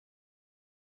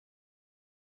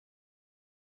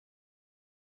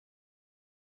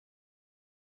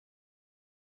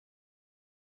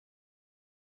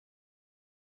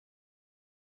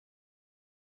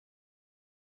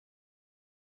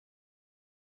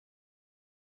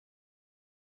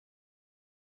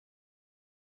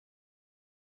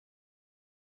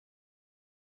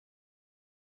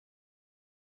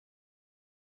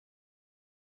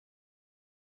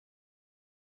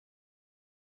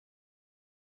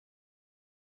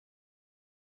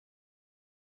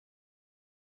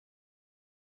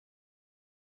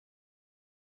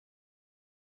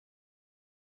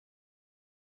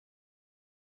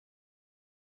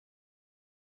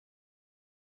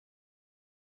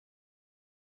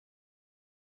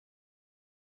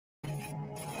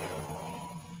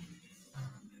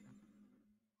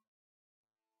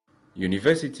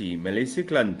University Malaysia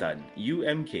Kelantan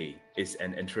 (UMK) is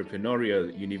an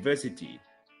entrepreneurial university.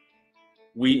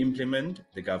 We implement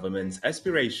the government's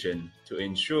aspiration to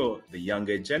ensure the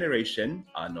younger generation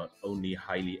are not only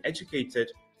highly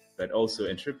educated but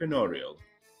also entrepreneurial.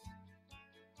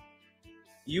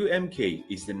 UMK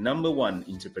is the #1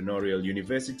 entrepreneurial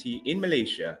university in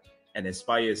Malaysia and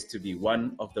aspires to be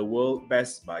one of the world's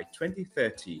best by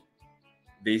 2030.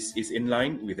 This is in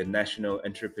line with the National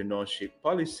Entrepreneurship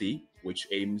Policy, which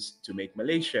aims to make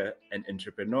Malaysia an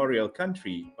entrepreneurial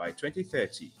country by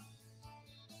 2030.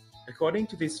 According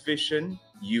to this vision,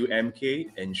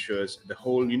 UMK ensures the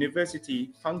whole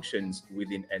university functions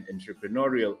within an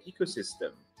entrepreneurial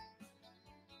ecosystem.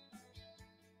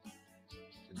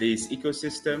 This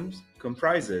ecosystem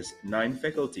comprises 9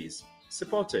 faculties,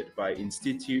 supported by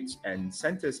institutes and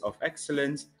centers of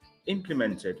excellence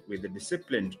implemented with the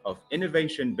discipline of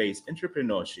innovation-based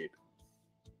entrepreneurship.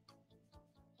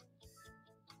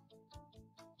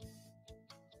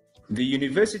 The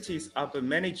university's upper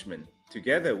management,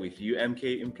 together with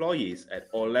UMK employees at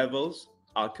all levels,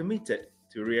 are committed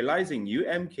to realizing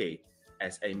UMK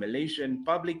as a Malaysian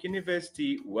public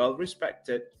university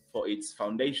well-respected for its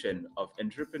foundation of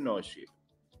entrepreneurship.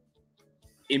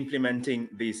 Implementing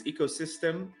this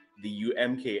ecosystem, the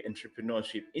UMK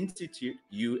Entrepreneurship Institute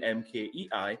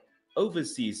 (UMKEI)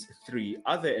 oversees 3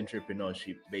 other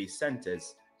entrepreneurship-based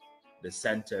centers: the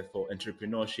Center for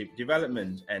Entrepreneurship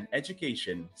Development and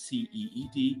Education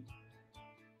 (CEED),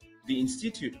 the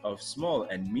Institute of Small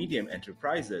and Medium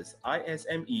Enterprises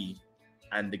 (ISME),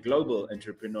 and the Global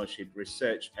Entrepreneurship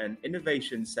Research and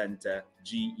Innovation Center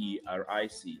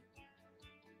 (GERIC).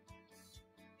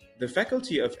 The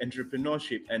Faculty of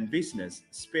Entrepreneurship and Business,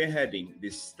 spearheading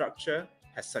this structure,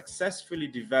 has successfully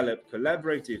developed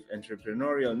collaborative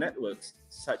entrepreneurial networks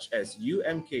such as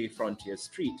UMK Frontier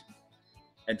Street,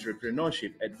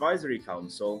 Entrepreneurship Advisory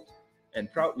Council,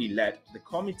 and proudly led the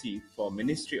Committee for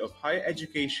Ministry of Higher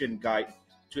Education Guide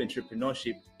to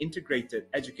Entrepreneurship Integrated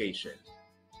Education.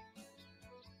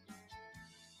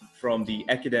 From the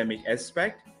academic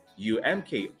aspect,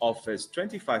 UMK offers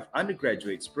 25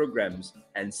 undergraduate programs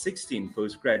and 16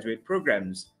 postgraduate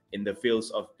programs in the fields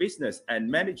of business and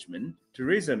management,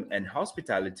 tourism and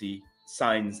hospitality,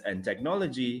 science and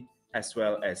technology, as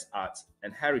well as arts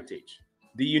and heritage.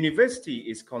 The university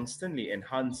is constantly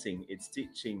enhancing its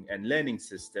teaching and learning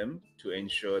system to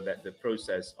ensure that the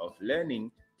process of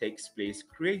learning takes place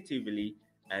creatively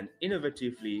and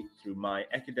innovatively through My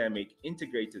Academic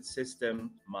Integrated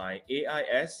System, My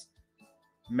AIS,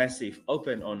 Massive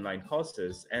Open Online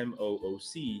Courses,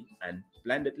 MOOC, and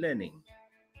Blended Learning.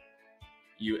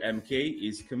 UMK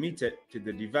is committed to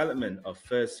the development of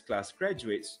first-class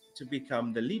graduates to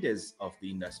become the leaders of the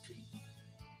industry.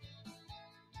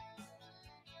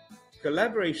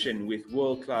 Collaboration with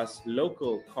world-class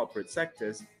local corporate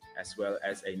sectors, as well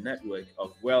as a network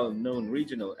of well-known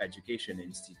regional education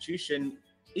institutions,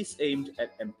 is aimed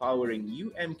at empowering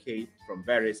UMK from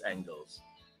various angles.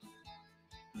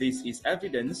 This is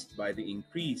evidenced by the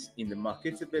increase in the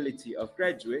marketability of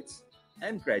graduates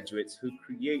and graduates who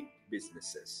create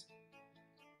businesses.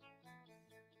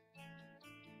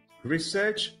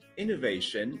 Research,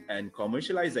 innovation, and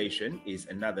commercialization is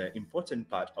another important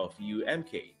part of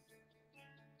UMK.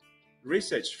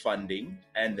 Research funding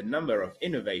and the number of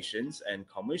innovations and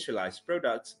commercialized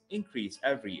products increase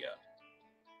every year.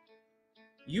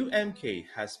 UMK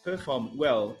has performed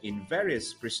well in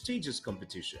various prestigious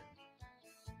competitions.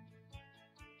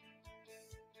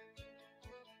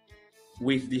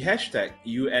 With the hashtag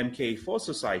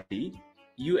UMK4Society,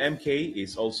 UMK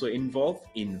is also involved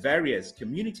in various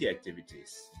community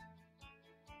activities.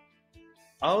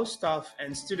 Our staff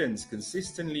and students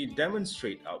consistently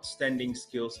demonstrate outstanding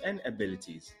skills and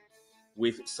abilities.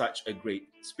 With such a great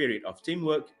spirit of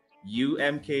teamwork,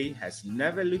 UMK has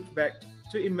never looked back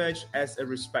to emerge as a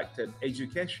respected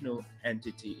educational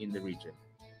entity in the region.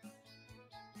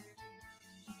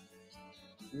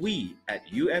 We at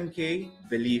UMK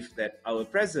believe that our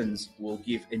presence will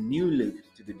give a new look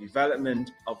to the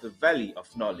development of the Valley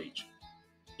of Knowledge.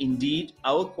 Indeed,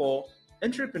 our core,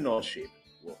 entrepreneurship,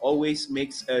 will always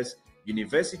make us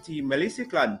University Malaysia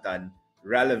Kelantan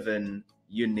relevant,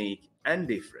 unique, and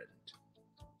different.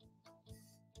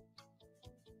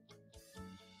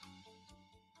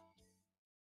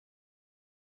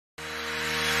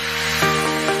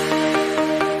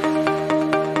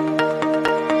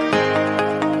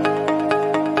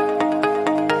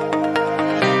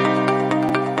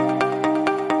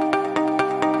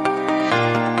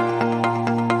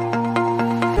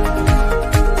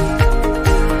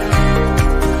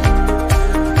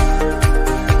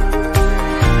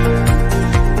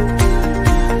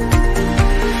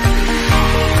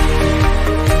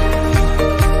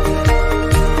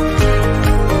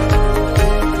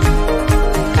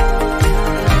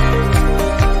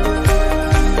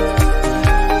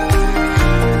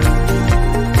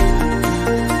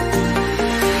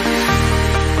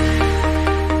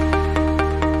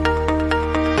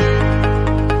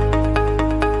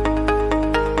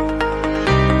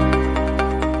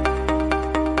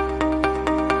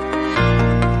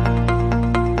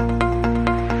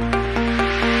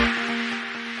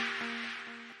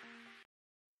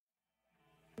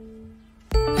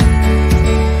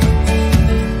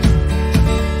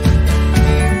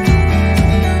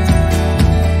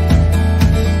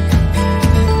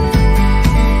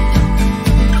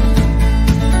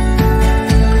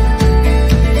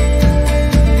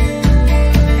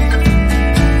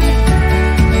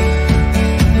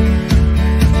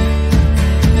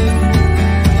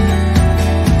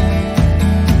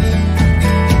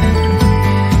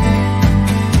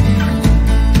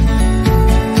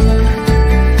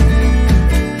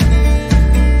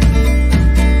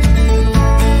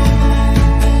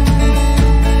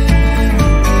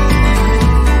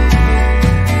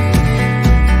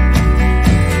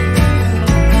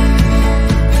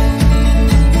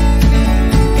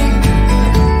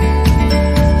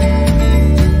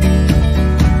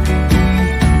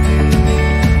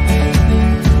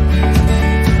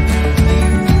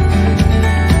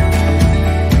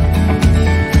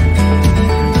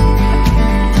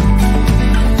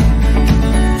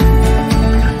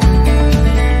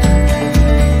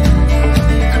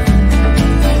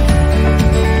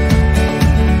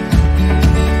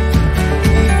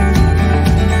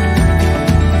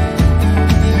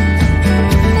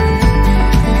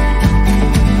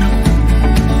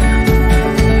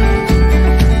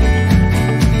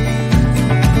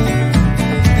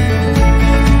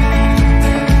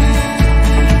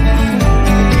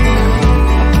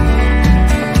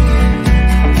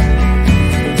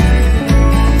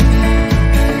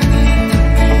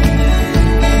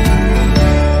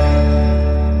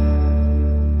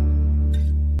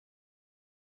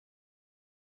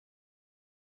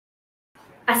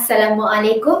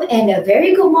 Assalamualaikum and a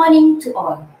very good morning to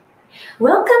all.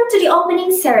 Welcome to the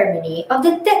opening ceremony of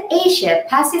the 3rd Asia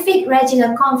Pacific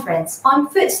Regional Conference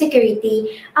on Food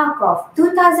Security, ARCoFS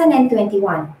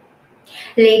 2021.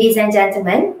 Ladies and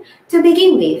gentlemen, to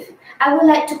begin with, I would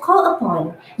like to call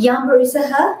upon Yang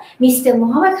Berusaha, Mr.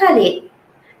 Muhammad Khalid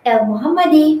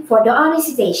Al-Muhammadi for the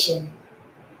recitation.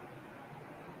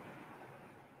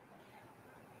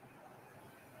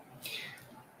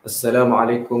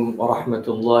 Assalamualaikum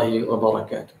warahmatullahi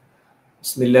wabarakatuh.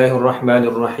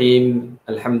 Bismillahirrahmanirrahim.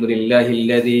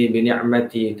 Alhamdulillahilladzi bi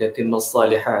ni'mati tatimmus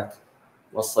salihat.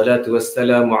 Wassalatu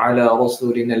wassalamu ala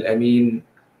rasulina al-amin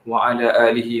wa ala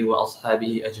alihi wa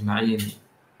ashabihi ajma'in.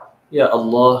 Ya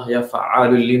Allah, ya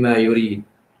fa'alul lima yurid.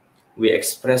 We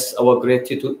express our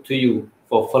gratitude to you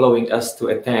for following us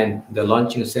to attend the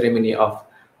launching ceremony of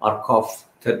ARCoFS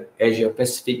 3rd Asia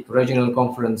Pacific Regional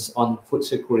Conference on Food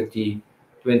Security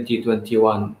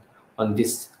 2021 on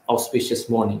this auspicious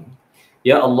morning.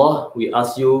 Ya Allah, we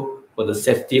ask you for the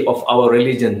safety of our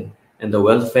religion and the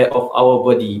welfare of our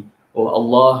body. O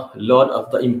Allah, Lord of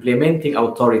the implementing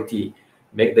authority,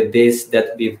 make the days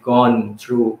that we've gone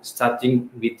through starting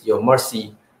with your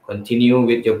mercy, continue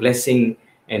with your blessing,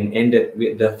 and ended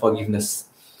with the forgiveness.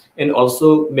 And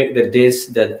also make the days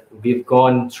that we've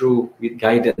gone through with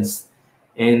guidance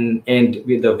and end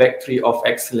with the victory of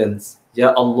excellence.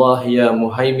 Ya Allah, Ya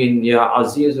Muhaimin, Ya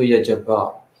Azizu, Ya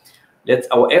Jabbar. Let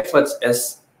our efforts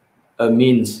as a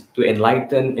means to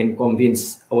enlighten and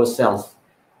convince ourselves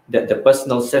that the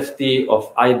personal safety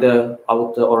of either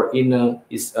outer or inner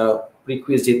is a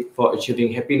prerequisite for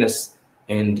achieving happiness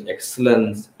and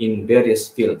excellence in various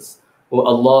fields. O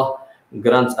Allah,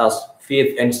 grant us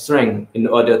faith and strength in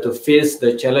order to face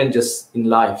the challenges in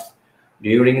life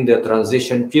during the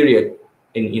transition period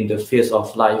and in the phase of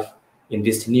life in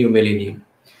this new millennium.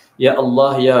 Ya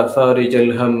Allah, Ya Farij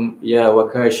al-Ham, Ya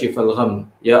Wakashif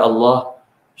al-Gham. Ya Allah,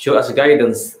 show us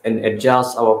guidance and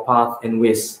adjust our path and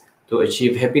ways to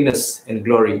achieve happiness and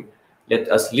glory. Let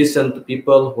us listen to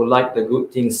people who like the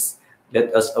good things.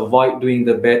 Let us avoid doing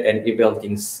the bad and evil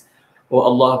things. O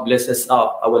Allah, bless us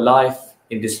our life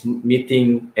in this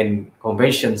meeting and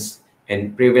conventions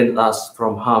and prevent us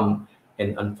from harm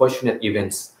and unfortunate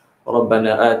events.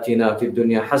 ربنا آتنا في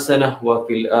الدنيا حسنة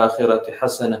وفي الآخرة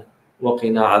حسنة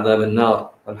وقنا عذاب النار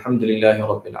الحمد لله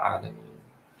رب العالمين.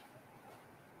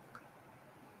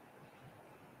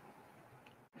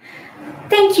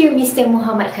 Thank you, Mr.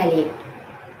 Muhammad Khalid.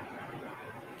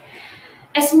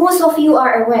 As most of you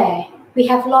are aware, we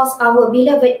have lost our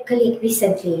beloved colleague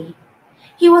recently.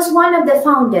 He was one of the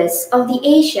founders of the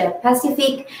Asia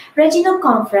Pacific Regional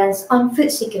Conference on Food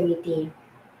Security.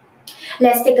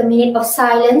 Let's take a minute of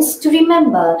silence to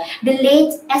remember the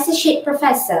late Associate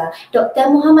Professor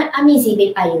Dr. Muhammad Amizi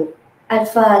bin Ayub.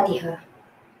 Al-Fatiha.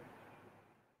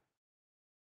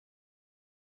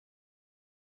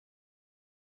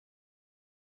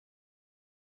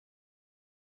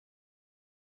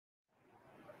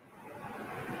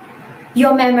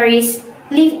 Your memories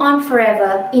live on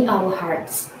forever in our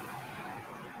hearts.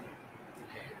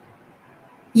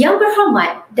 Yang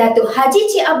Berhormat Datuk Haji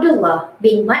Cik Abdullah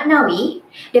bin Matnawi,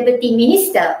 Deputy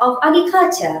Minister of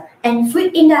Agriculture and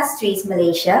Food Industries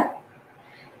Malaysia.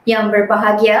 Yang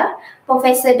berbahagia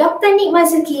Profesor Dr. Nik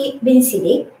Mazuki bin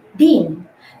Siddiq, Dean,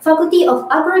 Fakulti of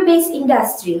Agro-Based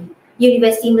Industry,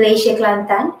 Universiti Malaysia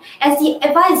Kelantan, as the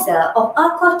advisor of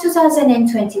ARCoFS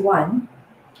 2021.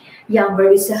 Yang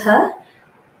berusaha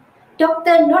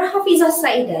Dr. Nur Hafizah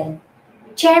Saidan,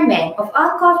 Chairman of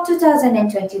ARCoFS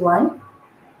 2021.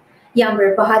 Yang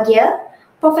berbahagia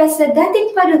Profesor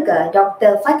Datin Paduka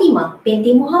Dr. Fatimah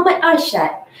binti Muhammad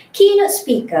Arshad, Keynote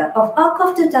Speaker of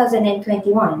ARCoFS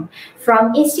 2021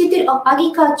 from Institute of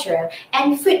Agriculture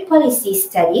and Food Policy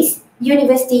Studies,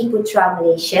 Universiti Putra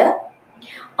Malaysia.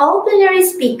 All plenary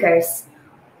speakers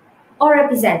or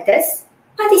representatives,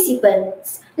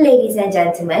 participants, ladies and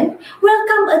gentlemen,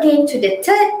 welcome again to the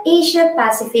 3rd Asia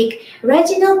Pacific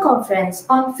Regional Conference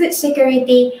on Food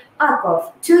Security, ARCoFS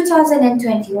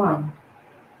 2021.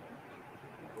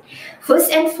 First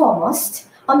and foremost,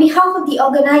 on behalf of the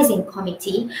organizing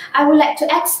committee, I would like to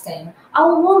extend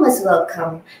our warmest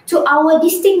welcome to our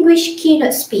distinguished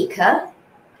keynote speaker,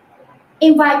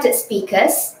 invited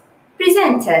speakers,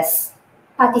 presenters,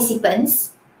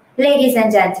 participants, ladies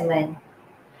and gentlemen.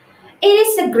 It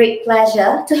is a great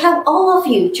pleasure to have all of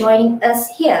you joining us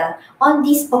here on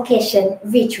this occasion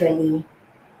virtually.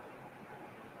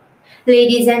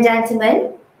 Ladies and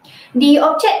gentlemen, the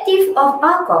objective of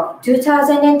ARCoFS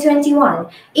 2021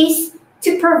 is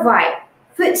to provide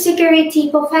food security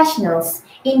professionals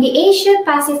in the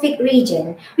Asia-Pacific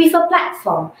region with a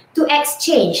platform to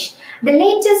exchange the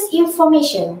latest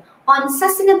information on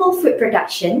sustainable food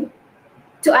production,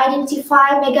 to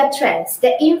identify megatrends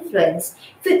that influence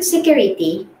food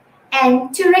security,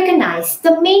 and to recognize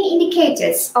the main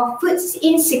indicators of food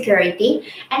insecurity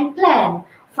and plan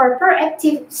for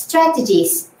proactive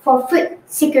strategies for food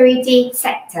security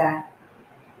sector.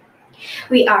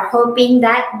 We are hoping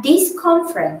that this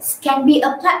conference can be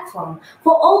a platform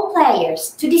for all players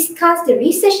to discuss the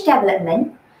research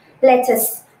development,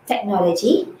 latest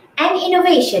technology, and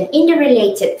innovation in the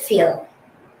related field.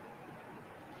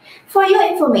 For your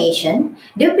information,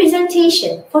 the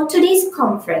presentation for today's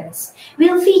conference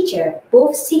will feature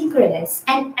both synchronous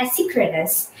and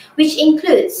asynchronous, which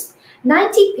includes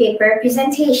 90 paper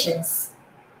presentations.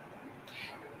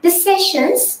 The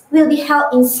sessions will be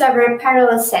held in several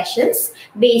parallel sessions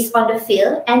based on the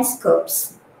field and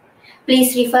scopes.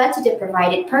 Please refer to the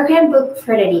provided program book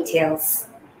for the details.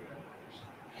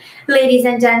 Ladies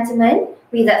and gentlemen,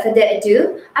 without further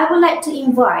ado, I would like to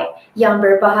invite Yang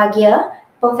Berbahagia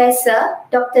Professor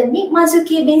Dr. Nik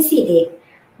Marzuki bin Siddiq,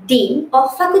 Dean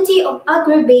of Faculty of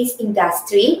Agro-Based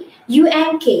Industry,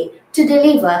 UMK, to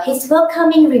deliver his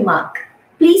welcoming remark.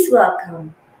 Please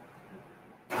welcome.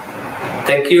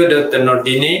 Thank you, Dr.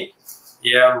 Nordini.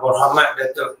 Yang Berhormat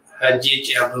Datuk Haji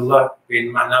Cik Abdullah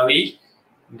bin Maknawi,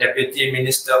 Deputy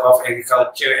Minister of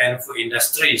Agriculture and Food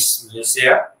Industries,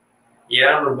 Malaysia.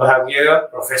 Yang Berbahagia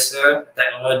Profesor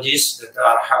Teknologis Dr.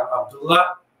 Arham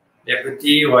Abdullah,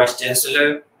 Deputy Vice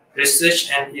Chancellor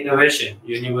Research and Innovation,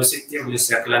 Universiti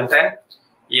Malaysia Kelantan.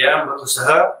 Yang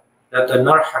Berusaha Dr.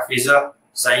 Nur Hafizah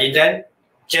Saidan,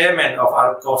 Chairman of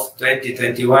ARCoFS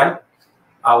 2021,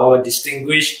 our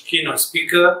distinguished keynote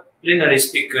speaker, plenary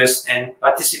speakers, and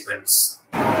participants.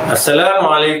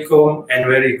 Assalamualaikum and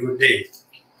very good day.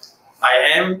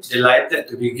 I am delighted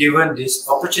to be given this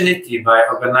opportunity by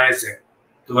organizer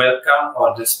to welcome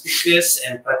all the speakers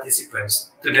and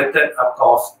participants to the third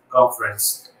ARCoFS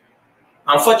conference.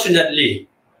 Unfortunately,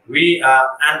 we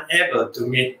are unable to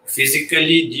meet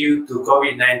physically due to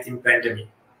COVID-19 pandemic,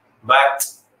 but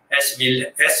as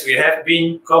we have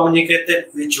been communicated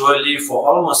virtually for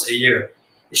almost a year,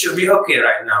 it should be okay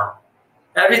right now.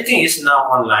 Everything is now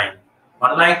online.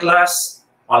 Online class,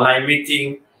 online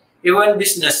meeting, even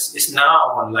business is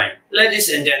now online.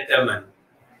 Ladies and gentlemen,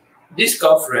 this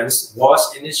conference was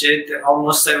initiated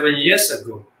almost 7 years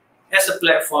ago as a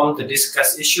platform to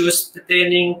discuss issues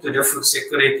pertaining to the food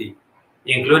security,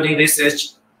 including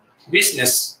research,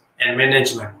 business, and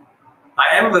management.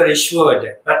 I am very sure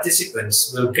that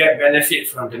participants will get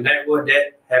benefit from the network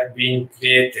that have been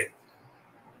created.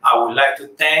 I would like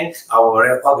to thank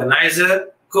our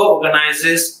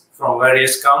co-organizers from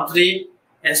various countries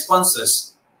and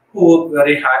sponsors who worked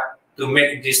very hard to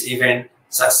make this event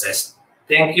success.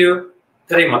 Thank you.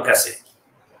 Terima kasih.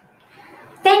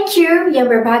 Thank you,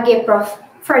 Yang Berbahagia Prof,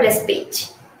 for the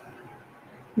speech.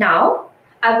 Now,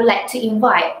 I would like to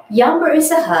invite Yang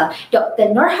Berusaha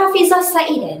Dr. Nur Hafizah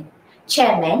Saidan,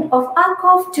 Chairman of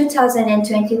ARCoFS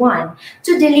 2021,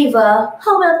 to deliver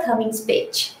her welcoming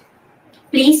speech.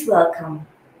 Please welcome.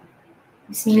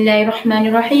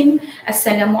 Bismillahirrahmanirrahim.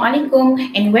 Assalamualaikum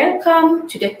and welcome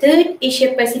to the 3rd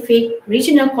Asia Pacific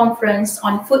Regional Conference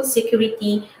on Food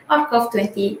Security ARCoFS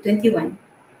 2021.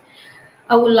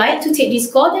 I would like to take this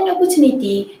golden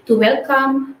opportunity to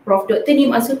welcome Prof. Dr.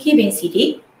 Nik Marzuki bin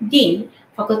Siddiq, Dean,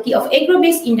 Faculty of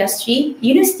Agro-Based Industry,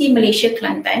 Universiti Malaysia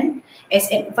Kelantan, as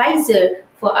advisor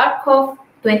for ARCoFS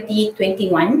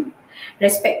 2021,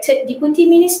 respected Deputy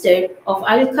Minister of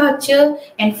Agriculture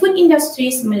and Food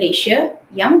Industries Malaysia,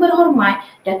 Yang Berhormat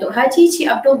Datuk Haji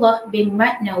Cik Abdullah bin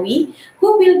Maknawi,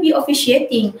 who will be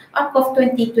officiating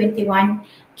ARCoFS 2021,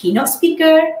 keynote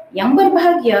speaker, Yang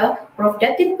Berbahagia Prof.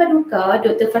 Datin Paduka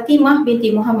Dr. Fatimah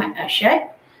binti Muhammad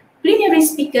Arsyad, plenary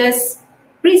speakers,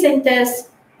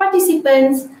 presenters,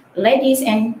 participants, ladies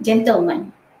and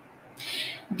gentlemen.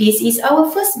 This is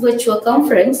our first virtual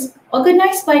conference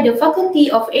organized by the Faculty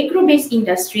of Agro-Based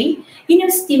Industry,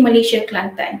 Universiti Malaysia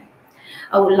Kelantan.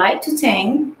 I would like to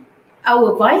thank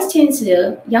our Vice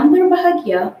Chancellor, Yang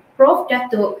Berbahagia, Prof.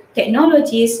 Datuk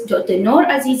Teknologis Dr. Nur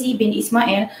Azizi bin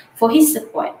Ismail for his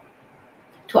support.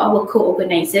 To our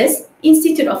co-organizers,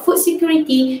 Institute of Food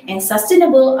Security and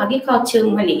Sustainable Agriculture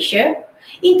Malaysia,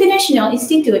 International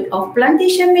Institute of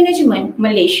Plantation Management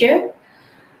Malaysia,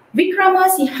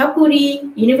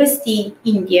 Vikramasingapuri University,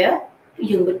 India,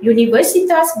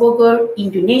 Universitas Bogor,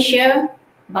 Indonesia,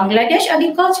 Bangladesh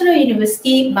Agricultural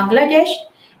University, Bangladesh,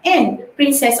 and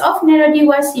Princess of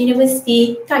Naradiwas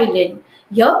University, Thailand.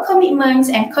 Your commitments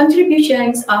and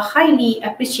contributions are highly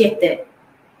appreciated.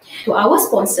 To our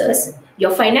sponsors,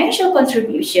 your financial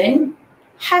contribution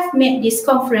have made this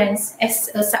conference as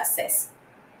a success.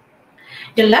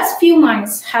 The last few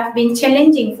months have been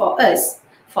challenging for us,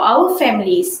 for our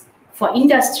families, for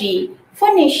industry,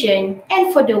 for nation,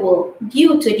 and for the world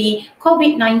due to the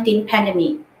COVID-19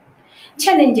 pandemic.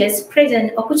 Challenges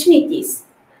present opportunities.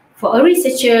 For a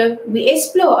researcher, we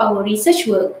explore our research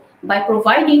work by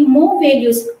providing more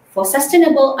values for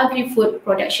sustainable agri-food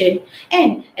production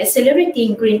and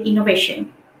accelerating green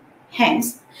innovation.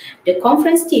 Hence, the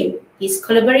conference theme is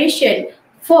collaboration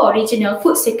for regional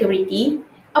food security,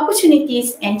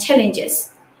 opportunities and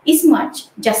challenges is much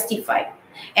justified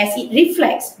as it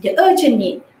reflects the urgent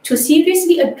need to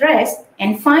seriously address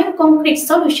and find concrete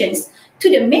solutions to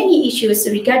the many issues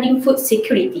regarding food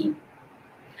security.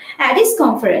 At this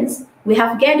conference, we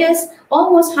have gathered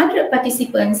almost 100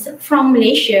 participants from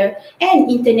Malaysia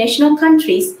and international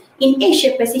countries in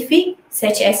Asia Pacific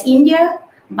such as India,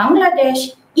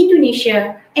 Bangladesh,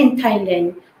 Indonesia, and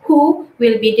Thailand, who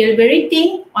will be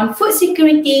deliberating on food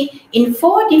security in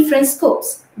 4 different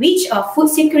scopes, which are food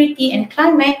security and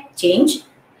climate change,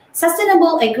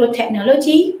 sustainable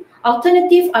agro-technology,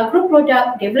 alternative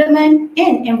agro-product development,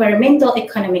 and environmental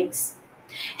economics.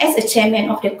 As a chairman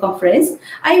of the conference,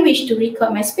 I wish to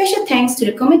record my special thanks to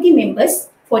the committee members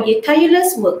for their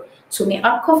tireless work to make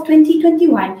ARCoFS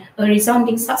 2021 a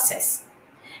resounding success.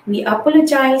 We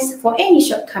apologize for any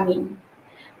shortcoming.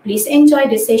 Please enjoy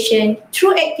the session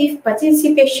through active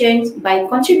participation by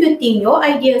contributing your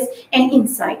ideas and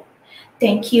insight.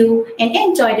 Thank you and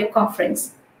enjoy the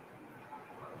conference.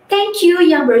 Thank you,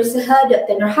 Yang Berusaha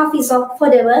Dr. Nur Hafizov,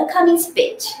 for the welcoming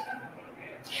speech.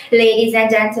 Ladies and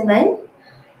gentlemen,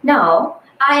 now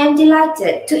I am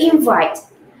delighted to invite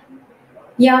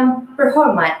Yang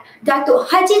Berhormat Datuk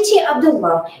Haji Cik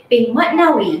Abdullah bin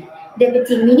Matnawi,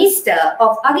 Deputy Minister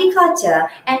of Agriculture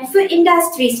and Food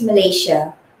Industries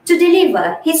Malaysia, to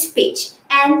deliver his speech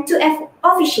and to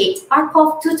officiate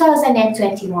ARCoFS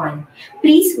 2021.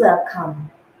 Please welcome.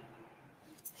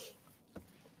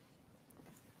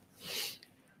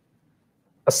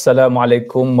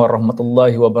 Assalamualaikum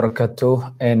warahmatullahi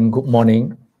wabarakatuh and good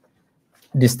morning,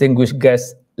 distinguished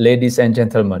guests, ladies and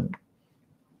gentlemen.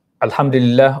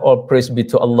 Alhamdulillah, all praise be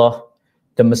to Allah,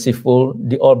 the Merciful,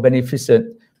 the All-Beneficent,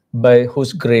 by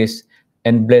whose grace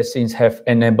and blessings have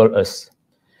enabled us.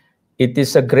 It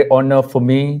is a great honor for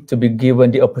me to be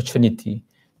given the opportunity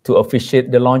to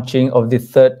officiate the launching of the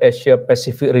 3rd Asia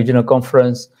Pacific Regional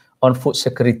Conference on Food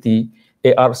Security,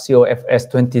 ARCoFS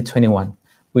 2021,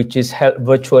 which is held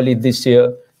virtually this year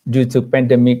due to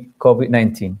pandemic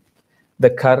COVID-19.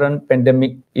 The current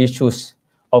pandemic issues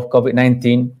of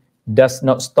COVID-19 does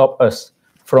not stop us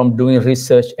from doing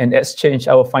research and exchange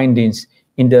our findings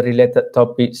in the related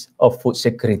topics of food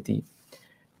security.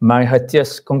 My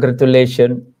heartiest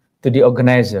congratulations to the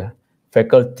organizer,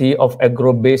 Faculty of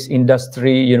Agro-Based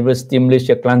Industry, University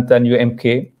Malaysia Kelantan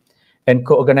UMK, and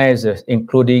co-organizers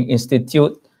including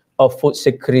Institute of Food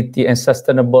Security and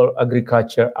Sustainable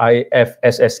Agriculture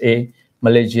IFSSA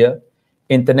Malaysia,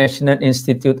 International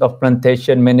Institute of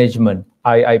Plantation Management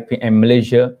IIPM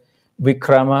Malaysia,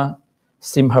 Vikrama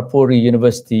Simhapuri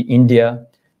University India,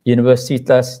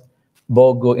 Universitas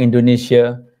Bogor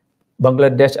Indonesia,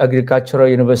 Bangladesh Agricultural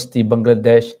University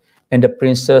Bangladesh, and the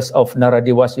Princess of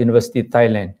Naradiwas University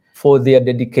Thailand for their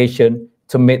dedication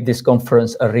to make this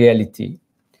conference a reality.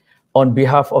 On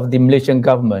behalf of the Malaysian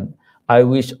government, I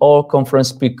wish all conference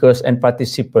speakers and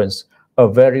participants a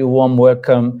very warm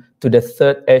welcome to the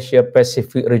 3rd Asia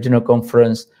Pacific Regional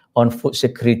Conference on Food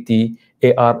Security,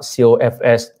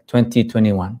 ARCoFS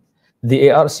 2021.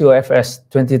 The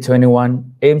ARCoFS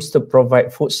 2021 aims to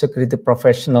provide food security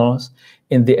professionals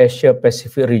in the Asia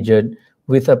Pacific region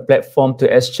with a platform to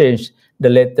exchange the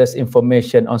latest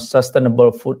information on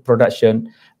sustainable food production,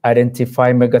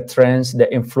 identify megatrends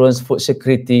that influence food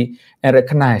security, and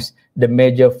recognize the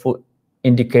major food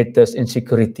indicators in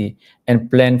security, and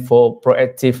plan for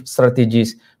proactive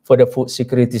strategies for the food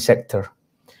security sector.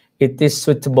 It is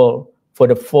suitable for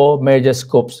the 4 major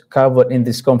scopes covered in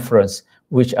this conference,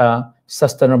 which are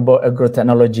sustainable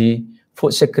agro-technology,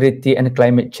 food security and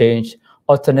climate change,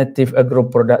 alternative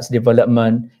agro-products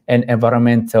development, and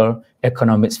environmental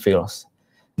economics fields.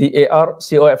 The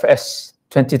ARCoFS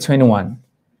 2021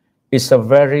 is a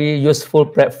very useful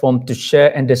platform to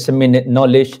share and disseminate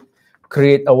knowledge,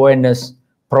 create awareness,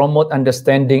 promote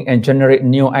understanding, and generate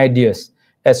new ideas,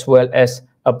 as well as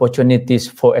opportunities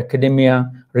for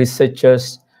academia,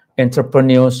 researchers,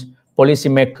 entrepreneurs,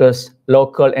 policymakers,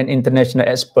 local and international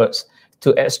experts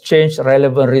to exchange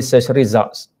relevant research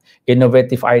results,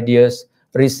 innovative ideas,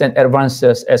 recent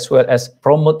advances, as well as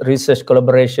promote research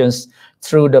collaborations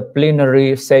through the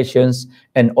plenary sessions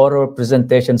and oral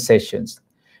presentation sessions.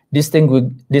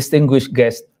 Distinguished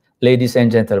guests, ladies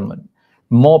and gentlemen,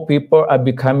 more people are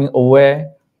becoming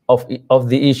aware of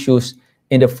the issues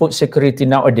in the food security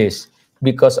nowadays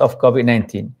because of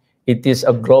COVID-19. It is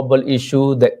a global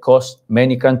issue that caused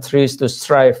many countries to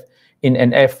strive in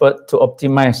an effort to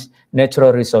optimize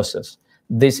natural resources.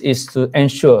 This is to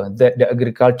ensure that the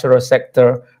agricultural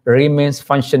sector remains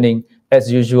functioning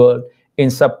as usual in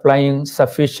supplying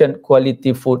sufficient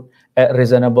quality food at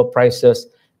reasonable prices,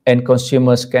 and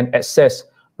consumers can access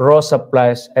raw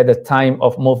supplies at the time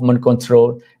of movement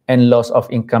control and loss of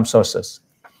income sources.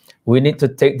 We need to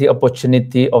take the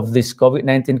opportunity of this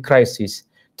COVID-19 crisis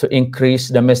to increase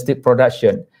domestic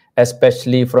production,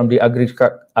 especially from the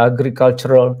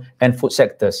agricultural and food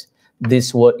sectors.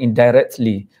 This will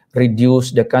indirectly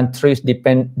reduce the country's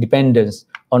dependence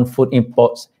on food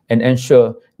imports and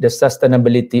ensure the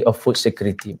sustainability of food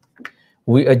security.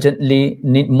 We urgently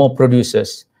need more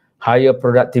producers, higher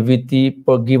productivity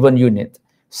per given unit,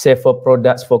 safer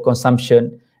products for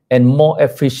consumption, and more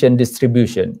efficient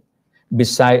distribution.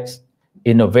 Besides,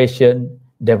 innovation,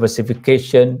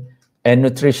 diversification, and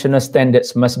nutritional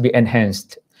standards must be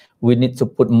enhanced. We need to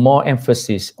put more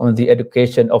emphasis on the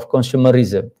education of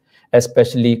consumerism,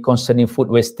 especially concerning food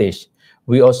wastage.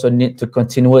 We also need to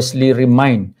continuously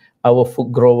remind our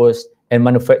food growers and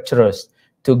manufacturers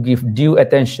to give due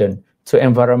attention to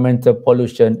environmental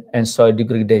pollution and soil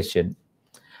degradation.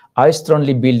 I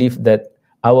strongly believe that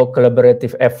our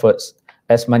collaborative efforts,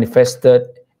 as manifested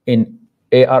in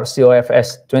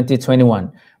ARCoFS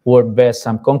 2021, will bear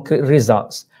some concrete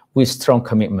results with strong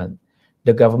commitment.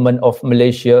 The government of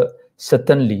Malaysia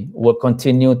certainly will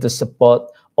continue to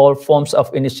support all forms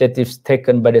of initiatives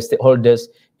taken by the stakeholders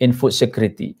in food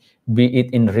security, be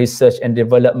it in research and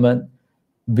development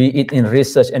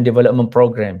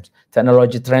programs,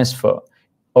 technology transfer,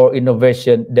 or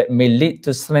innovation that may lead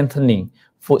to strengthening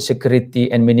food security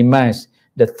and minimize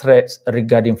the threats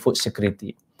regarding food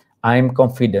security. I am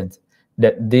confident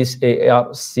that this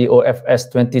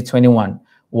ARCoFS 2021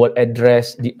 will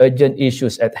address the urgent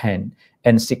issues at hand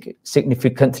and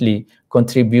significantly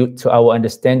contribute to our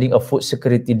understanding of food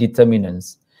security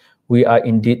determinants. We are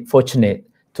indeed fortunate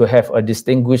to have a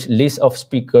distinguished list of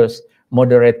speakers,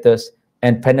 moderators,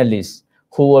 and panelists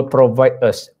who will provide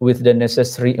us with the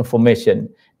necessary information,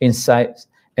 insights,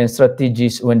 and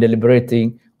strategies when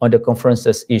deliberating on the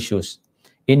conference's issues.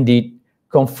 Indeed,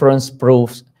 conference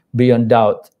proves beyond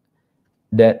doubt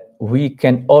that we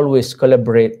can always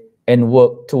collaborate and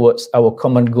work towards our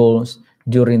common goals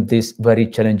during these very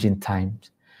challenging times.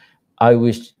 I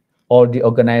wish all the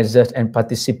organizers and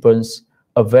participants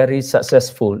a very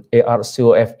successful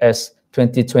ARCoFS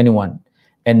 2021,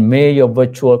 and may your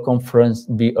virtual conference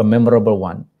be a memorable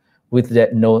one. With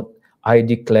that note, I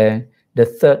declare the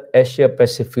third Asia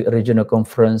Pacific Regional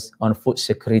Conference on Food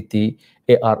Security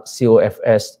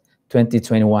ARCoFS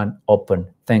 2021 open.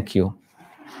 Thank you.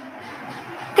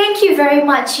 Thank you very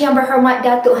much, Yang Berhormat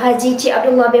Datuk Haji Cik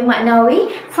Abdullah bin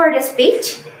Maknawi, for the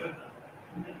speech.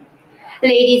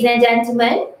 Ladies and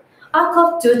gentlemen,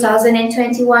 ARCoF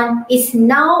 2021 is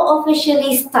now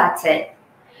officially started.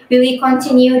 We will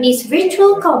continue this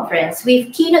virtual conference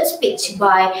with keynote speech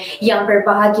by Yang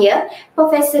Berbahagia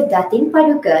Profesor Datin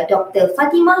Paduka Dr.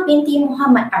 Fatimah binti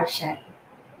Muhammad Arshad.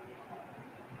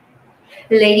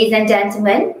 Ladies and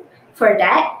gentlemen, for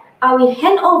that, I will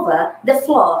hand over the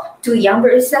floor to Yang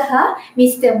Berusaha,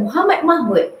 Mr. Muhammad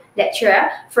Mahmud,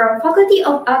 lecturer from Faculty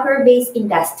of Agro-Based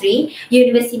Industry,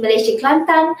 University Malaysia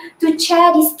Kelantan, to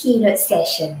chair this keynote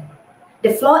session. The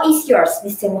floor is yours,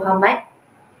 Mr. Muhammad.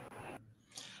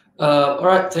 All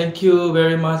right, thank you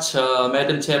very much,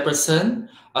 Madam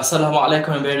Chairperson.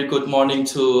 Assalamualaikum and very good morning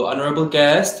to honorable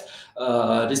guests,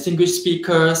 distinguished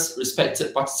speakers,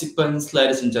 respected participants,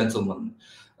 ladies and gentlemen.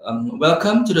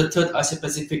 Welcome to the third Asia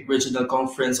Pacific Regional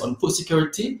Conference on Food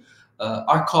Security,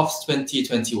 ARCoFS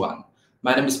 2021.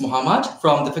 My name is Muhammad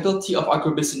from the Faculty of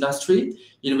Agro-Based Industry,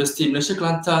 University Malaysia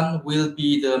Kelantan, will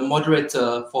be the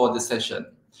moderator for the session.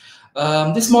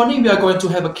 This morning, we are going to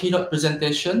have a keynote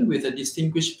presentation with a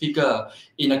distinguished figure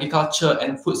in agriculture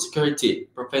and food security,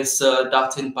 Professor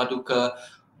Datin Paduka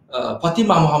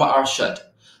Fatimah Muhammad Arshad.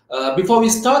 Before we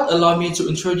start, allow me to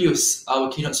introduce our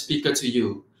keynote speaker to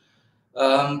you.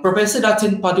 Professor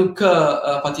Datin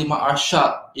Paduka Fatimah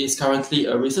Arshad is currently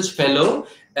a research fellow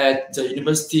at the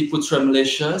University Putra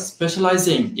Malaysia,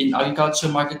 specializing in agriculture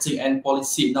marketing and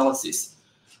policy analysis.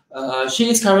 She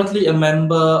is currently a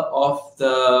member of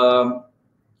the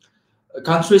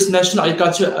country's National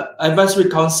Agriculture Advisory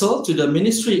Council to the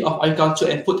Ministry of Agriculture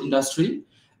and Food Industry,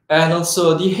 and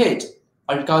also the head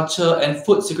Agriculture and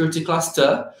Food Security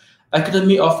Cluster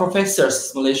Academy of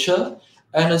Professors Malaysia,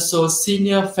 and also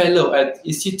Senior Fellow at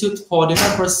Institute for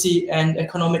Democracy and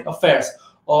Economic Affairs,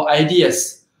 or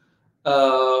IDEAS,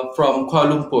 from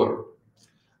Kuala Lumpur.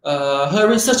 Her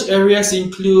research areas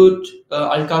include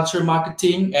agriculture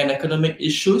marketing and economic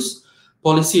issues,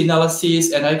 policy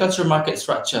analysis, and agriculture market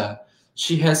structure.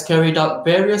 She has carried out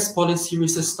various policy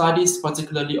research studies,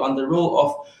 particularly on the role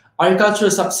of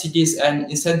agricultural subsidies and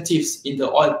incentives in the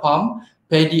oil palm,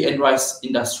 paddy, and rice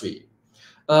industry.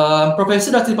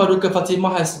 Professor Datin Paduka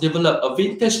Fatimah has developed a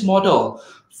vintage model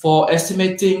for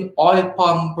estimating oil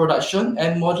palm production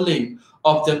and modeling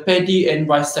of the paddy and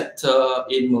rice sector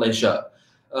in Malaysia.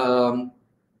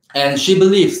 And she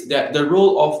believes that the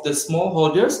role of the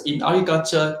smallholders in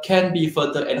agriculture can be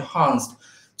further enhanced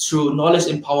through knowledge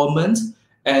empowerment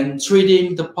and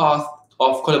treading the path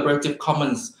of collaborative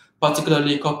commons,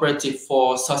 particularly cooperative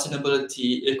for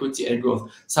sustainability, equity, and growth,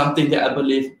 something that I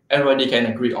believe everybody can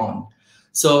agree on.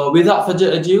 So without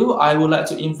further ado, I would like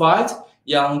to invite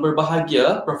Yang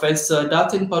Berbahagia, Professor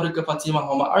Datin Paduka Fatimah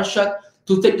Muhammad Arshad,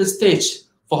 to take the stage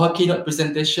for her keynote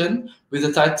presentation with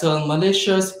the title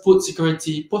Malaysia's Food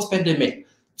Security Post-Pandemic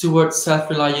Towards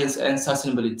Self-Reliance and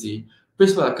Sustainability.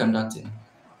 Please welcome Datin.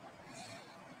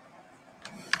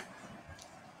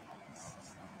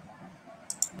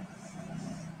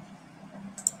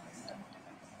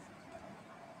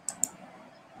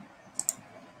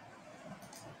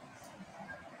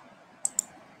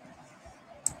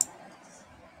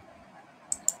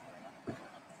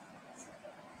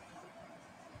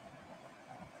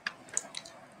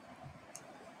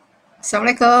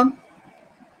 Assalamualaikum.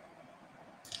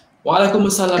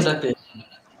 Waalaikumsalam, Datin.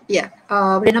 Ya,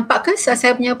 boleh nampak ke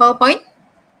saya punya PowerPoint?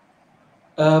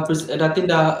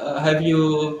 Datin, have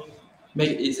you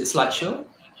made it a slideshow?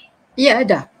 Ya,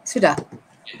 dah, sudah.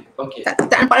 Okay.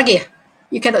 Tak nampak lagi ya?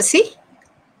 You cannot see?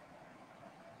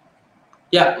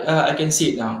 Yeah, I can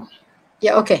see it now.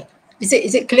 Yeah, okay. Is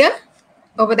it clear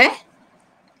over there?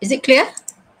 Is it clear?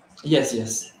 Yes,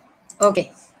 yes.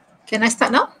 Okay. Can I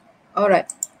start now? All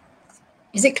right.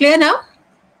 Is it clear now?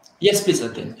 Yes, please,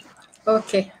 Datin.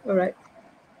 Okay, all right.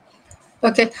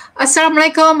 Okay,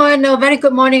 Assalamualaikum and a very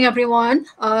good morning, everyone.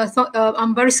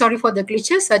 I'm very sorry for the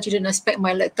glitches. I didn't expect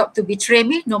my laptop to betray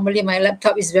me. Normally, my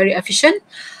laptop is very efficient.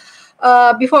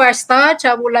 Before I start,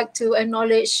 I would like to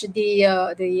acknowledge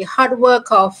the hard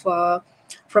work of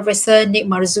Professor Nick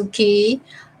Marzuki,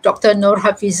 Dr. Nur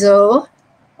Hafizul,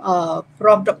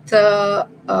 Prof.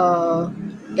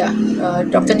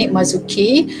 Dr. Nick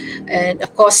Marzuki, and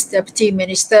of course Deputy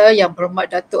Minister Yang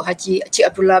Berhormat Datuk Haji Cik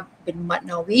Abdullah bin Mat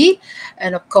Nawi,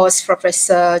 and of course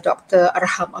Professor Dr.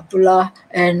 Arham Abdullah,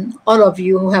 and all of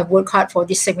you who have worked hard for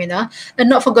this seminar, and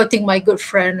not forgetting my good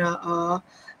friend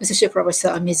Associate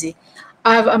Professor Amizi.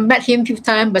 I've met him a few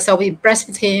times, but I was impressed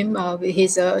with him.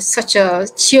 He's such a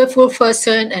cheerful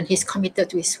person and he's committed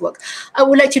to his work. I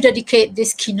would like to dedicate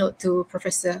this keynote to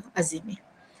Professor Azimi.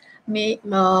 My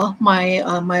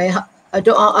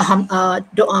doa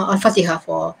al-Fatiha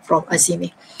from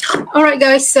Azimi. All right,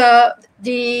 guys.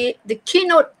 The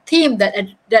keynote theme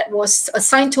that was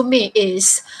assigned to me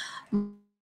is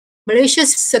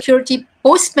Malaysia's security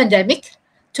post-pandemic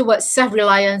towards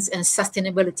self-reliance and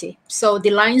sustainability. So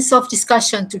the lines of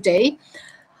discussion today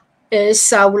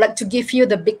is I would like to give you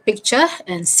the big picture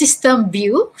and system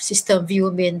view. System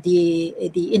view means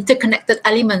the interconnected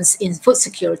elements in food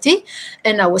security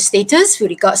and our status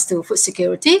with regards to food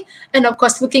security. And of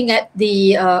course, looking at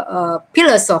the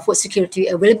pillars of food security: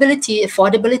 availability,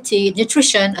 affordability,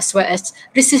 nutrition, as well as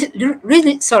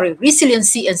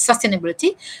resiliency and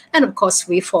sustainability. And of course,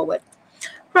 way forward.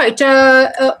 Right.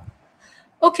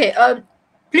 Okay,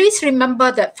 please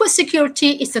remember that food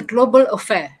security is a global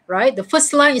affair, right? The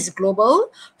first line is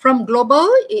global. From global,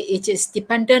 it is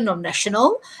dependent on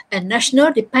national, and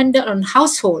national dependent on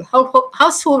household.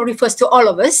 Household refers to all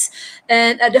of us,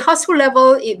 and at the household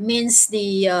level, it means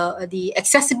the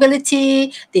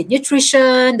accessibility, the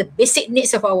nutrition, the basic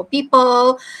needs of our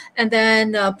people, and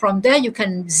then from there you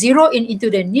can zero in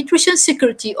into the nutrition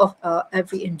security of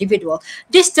every individual.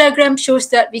 This diagram shows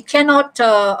that we cannot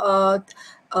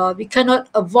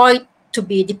avoid to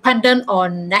be dependent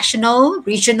on national,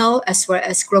 regional, as well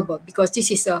as global, because this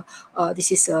is a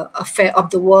affair of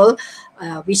the world,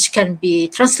 which can be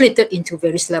translated into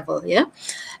various levels. Yeah,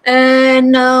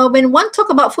 and when one talk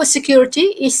about food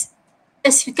security, is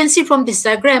as you can see from this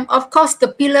diagram, of course, the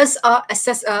pillars are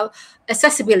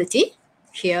accessibility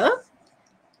here,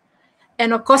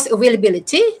 and of course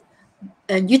availability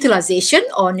and utilization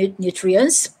of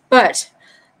nutrients, but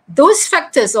those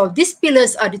factors or these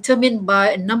pillars are determined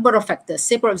by a number of factors.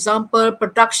 Say, for example,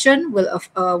 production will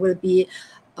be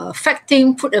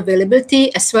affecting food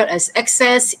availability as well as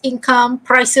access, income,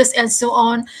 prices, and so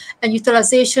on, and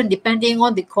utilization depending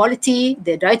on the quality,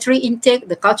 the dietary intake,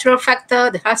 the cultural factor,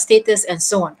 the health status, and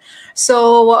so on.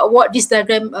 So what this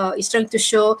diagram is trying to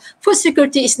show, food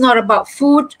security is not about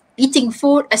food, eating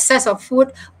food, access of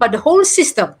food, but the whole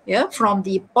system, yeah, from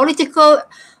the political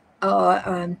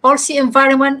policy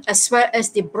environment as well as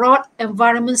the broad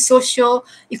environment,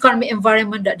 socio-economic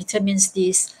environment that determines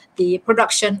this, the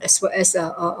production as well as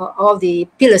all the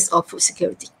pillars of food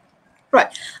security. Right.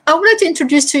 I would like to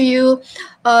introduce to you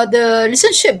the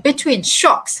relationship between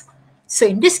shocks. So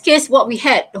in this case, what we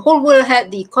had, the whole world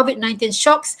had the COVID-19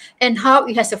 shocks and how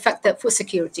it has affected food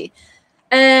security.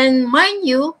 And mind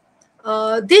you,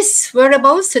 these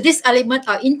variables, so these elements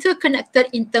are interconnected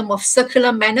in terms of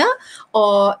circular manner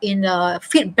or in a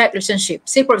feedback relationship.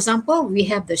 Say, for example, we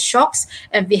have the shocks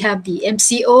and we have the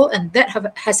MCO, and that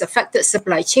has affected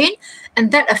supply chain,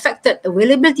 and that affected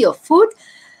availability of food,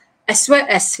 as well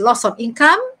as loss of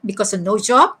income because of no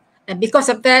job. And because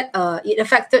of that, it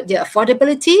affected their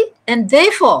affordability, and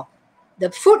therefore the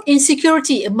food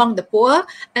insecurity among the poor,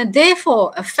 and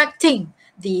therefore affecting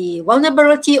the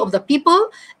vulnerability of the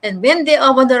people. And when they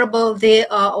are vulnerable, they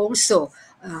are also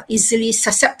easily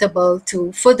susceptible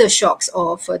to further shocks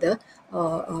or further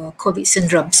COVID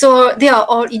syndrome. So they are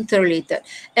all interrelated.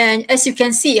 And as you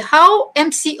can see, how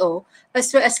MCO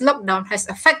as well as lockdown has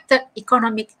affected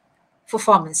economic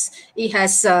performance. It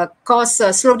has caused a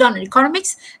slowdown in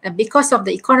economics, and because of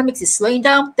the economics is slowing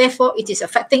down, therefore it is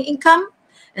affecting income,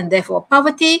 and therefore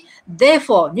poverty,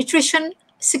 therefore nutrition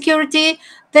security,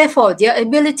 therefore their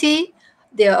ability,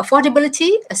 their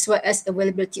affordability, as well as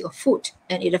availability of food.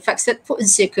 And it affects food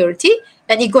insecurity,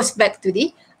 and it goes back to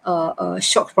the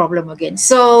shock problem again.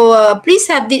 So please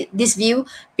have this view,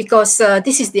 because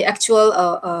this is the actual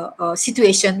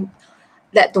situation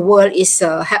that the world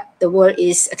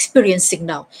is experiencing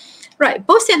now. Right,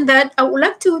 both in that, I would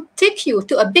like to take you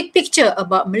to a big picture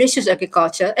about Malaysia's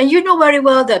agriculture. And you know very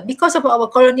well that because of our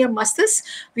colonial masters,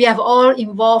 we have all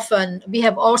involved and we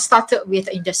have all started with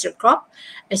industrial crop.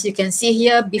 As you can see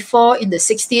here, before in the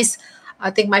 60s,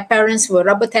 I think my parents were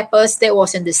rubber tappers. That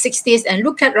was in the 60s. And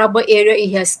look at rubber area,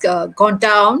 it has gone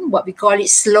down, what we call it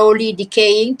slowly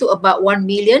decaying to about 1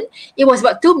 million. It was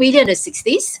about 2 million in the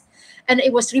 60s. And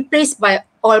it was replaced by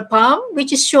oil palm,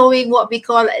 which is showing what we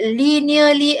call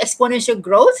linearly exponential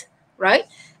growth, right?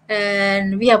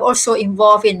 And we have also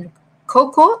involved in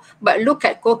cocoa, but look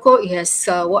at cocoa, it has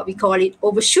what we call it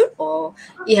overshoot, or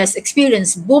it has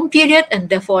experienced boom period, and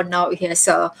therefore now it has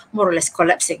more or less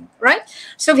collapsing, right?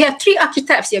 So we have three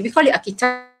archetypes here. We call it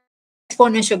archetype: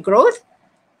 exponential growth,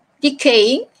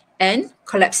 decaying, and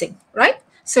collapsing, right?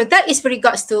 So that is with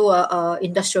regards to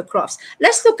industrial crops.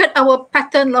 Let's look at our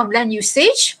pattern of land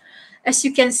usage. As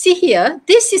you can see here,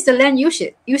 this is the land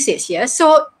usage here.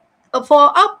 So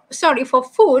for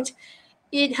food,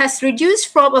 it has reduced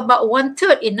from about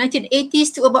 1/3 in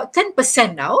 1980s to about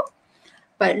 10% now.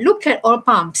 But look at oil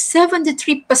palm,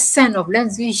 73% of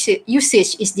land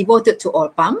usage is devoted to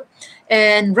oil palm,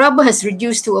 and rubber has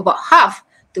reduced to about half,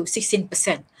 to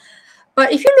 16%.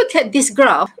 But if you look at this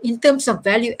graph in terms of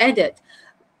value added,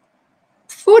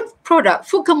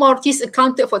 food commodities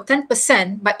accounted for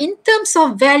 10%, but in terms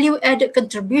of value added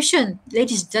contribution,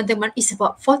 ladies and gentlemen, is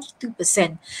about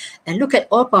 42%. And look at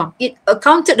oil palm, it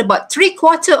accounted about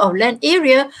 3/4 of land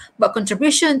area, but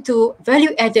contribution to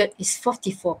value added is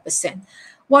 44%.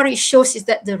 What it shows is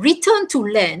that the return to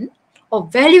land or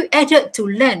value added to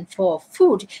land for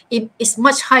food is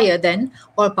much higher than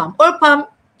oil palm. Oil palm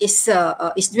is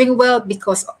doing well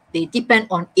because they depend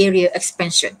on area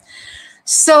expansion.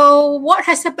 So what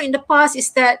has happened in the past is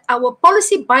that our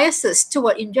policy biases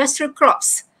toward industrial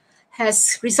crops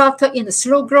has resulted in a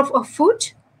slow growth of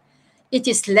food. It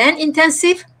is land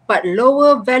intensive but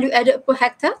lower value added per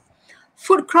hectare.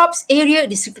 Food crops area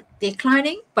is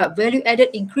declining but value added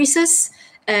increases.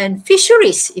 And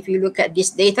fisheries, if you look at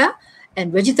this data,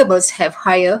 and vegetables have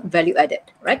higher value added,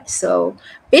 right? So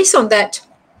based on that,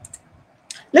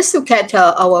 let's look at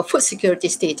our food security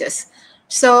status.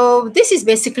 So this is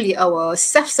basically our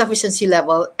self-sufficiency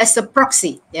level as a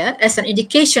proxy, yeah, as an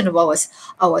indication of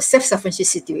our self-sufficiency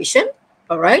situation,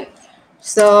 all right?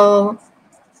 So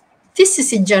this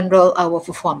is in general our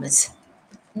performance.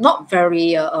 Not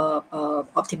very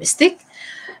optimistic,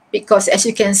 because as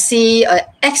you can see,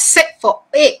 except for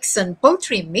eggs and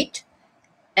poultry meat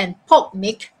and pork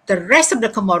meat, the rest of the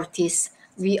commodities,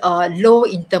 we are low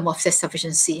in terms of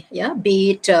self-sufficiency, yeah,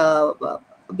 be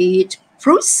it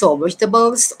fruits or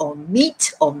vegetables or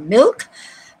meat or milk,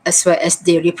 as well as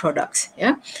dairy products.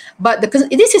 Yeah, but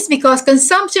this is because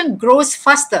consumption grows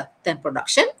faster than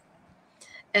production,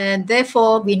 and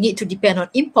therefore we need to depend on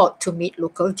import to meet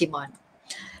local demand.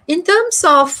 In terms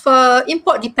of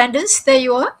import dependence, there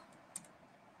you are.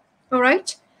 All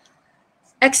right.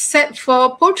 Except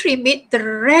for poultry meat, the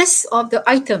rest of the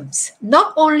items,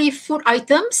 not only food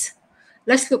items.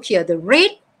 Let's look here. The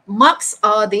red marks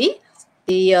are the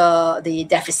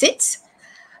deficits.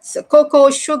 So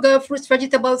cocoa, sugar, fruits,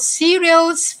 vegetables,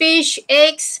 cereals, fish,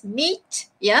 eggs, meat,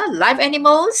 yeah, live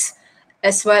animals,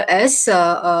 as well as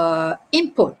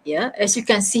input, yeah. As you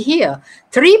can see here,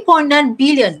 3.9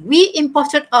 billion. We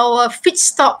imported our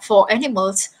feedstock for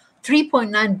animals,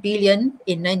 3.9 billion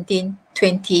in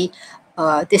 1920.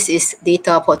 This is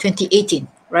data for 2018,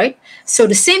 right? So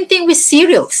the same thing with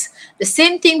cereals, the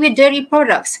same thing with dairy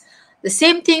products, the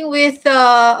same thing with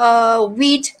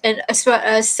wheat, and as well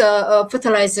as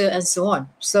fertilizer and so on.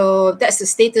 So that's the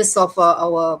status of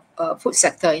our food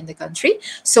sector in the country.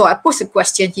 So I pose a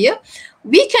question here.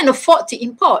 We can afford to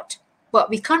import, but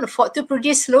we can't afford to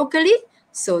produce locally.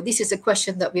 So this is a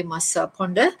question that we must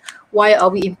ponder. Why are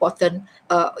we importing,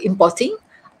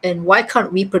 and why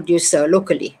can't we produce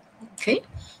locally? Okay.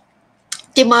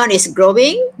 Demand is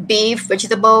growing. Beef,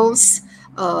 vegetables,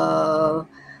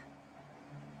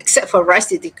 except for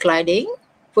rice is declining.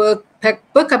 Per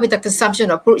capita consumption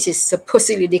of fruits is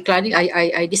supposedly declining.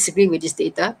 I disagree with this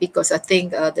data because I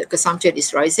think the consumption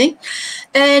is rising.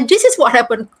 And this is what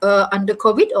happened under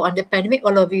COVID or under pandemic.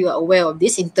 All of you are aware of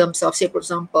this in terms of, say, for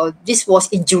example, this was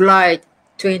in July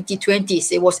 2020.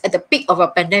 So it was at the peak of a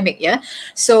pandemic, yeah.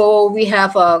 So we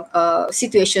have a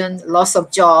situation, loss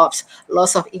of jobs,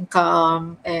 loss of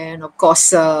income, and of course,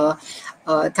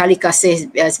 tali kasih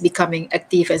is becoming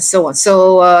active and so on.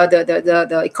 So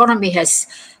the economy has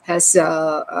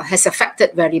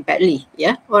affected very badly.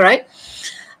 Yeah. All right.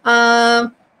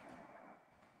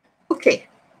 Okay.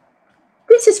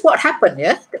 This is what happened.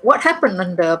 Yeah. What happened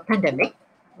under pandemic,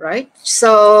 right?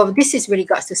 So this is with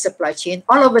regards to supply chain.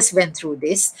 All of us went through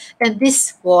this, and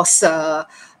this was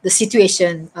the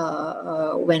situation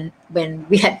when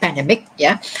we had pandemic.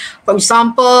 Yeah. For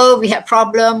example, we had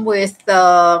problem with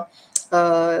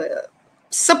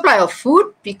supply of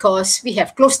food because we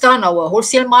have closed down our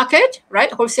wholesale market,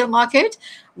 right? Wholesale market.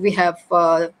 We have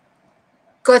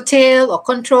curtail or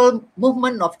control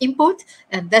movement of input,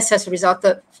 and that has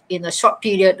resulted in a short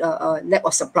period lack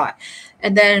of supply.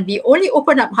 And then we only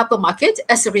opened up hypermarket.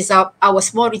 As a result, our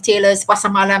small retailers,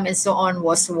 pasar malam and so on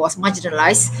was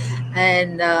marginalized.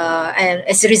 And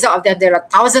as a result of that, there are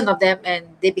thousands of them, and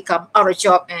they become out of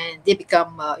job, and they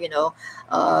become,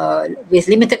 with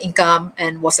limited income,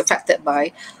 and was affected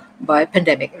by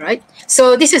pandemic, right?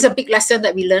 So this is a big lesson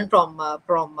that we learned from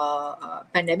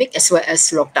pandemic as well as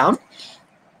lockdown.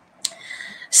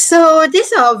 So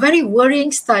these are very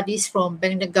worrying studies from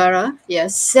Bank Negara.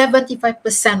 Yes,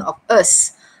 75% of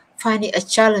us find it a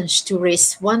challenge to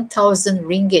raise 1,000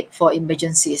 ringgit for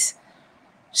emergencies.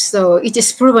 So it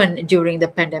is proven during the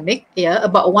pandemic, yeah,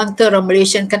 about 1/3 of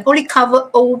Malaysians can only cover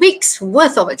a week's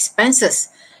worth of expenses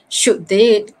should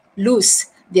they lose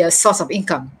their source of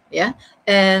income, yeah.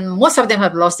 And most of them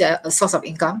have lost their source of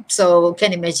income. So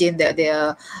can imagine that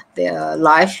their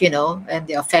life, and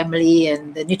their family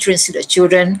and the nutrients to the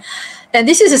children. And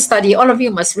this is a study. All of you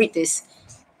must read this.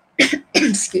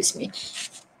 Excuse me.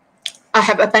 I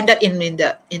have appended in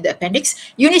the appendix.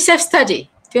 UNICEF study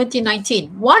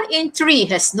 2019. 1 in 3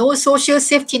 has no social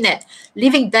safety net,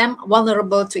 leaving them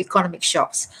vulnerable to economic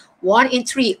shocks. 1 in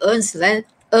 3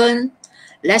 earn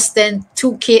less than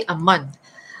 2K a month.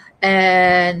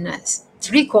 And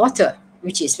 3/4,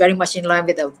 which is very much in line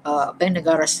with the Bank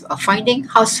Negara's finding,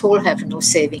 household have no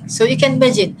savings. So you can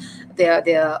imagine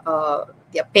their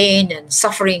pain and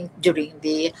suffering during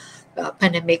the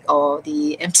pandemic or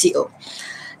the MCO.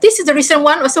 This is the recent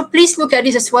one. Also, please look at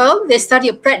this as well. They study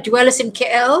of Pratt dwellers in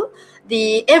KL.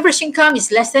 The average income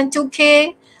is less than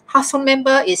 2K. Household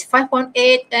member is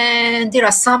 5.8, and there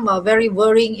are some very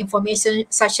worrying information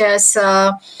such as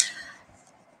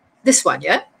this one,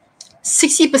 yeah.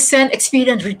 60%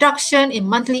 experience reduction in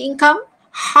monthly income.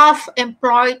 Half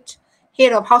employed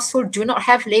head of household do not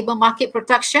have labor market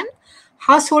protection.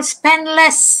 Households spend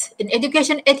less in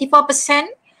education, 84%,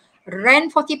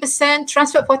 rent 40%,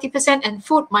 transport 40%, and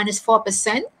food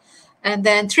 -4%. And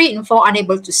then 3 in 4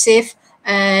 unable to save.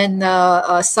 And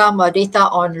some data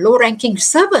on low-ranking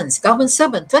servants, government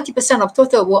servants, 20% of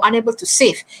total were unable to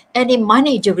save any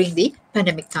money during the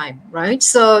pandemic time, right?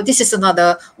 So this is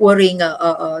another worrying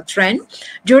trend.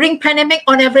 During pandemic,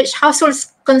 on average,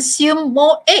 households consume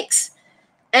more eggs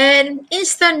and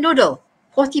instant noodle,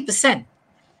 40%.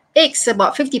 Eggs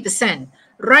about 50%.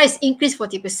 Rice increased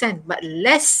 40%, but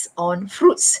less on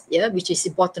fruits, yeah, which is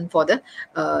important for the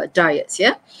diets,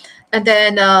 yeah. And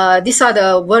then these are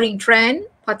the worrying trend,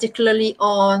 particularly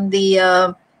on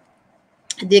the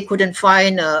they couldn't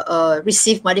find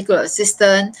receive medical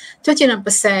assistance.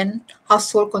 29%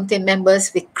 household contain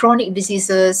members with chronic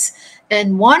diseases,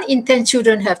 and 1 in 10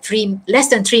 children have less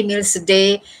than 3 meals a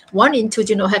day. 1 in 2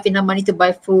 do not have enough money to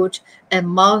buy food, and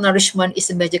malnourishment is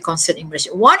a major concern in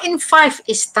Malaysia. 1 in 5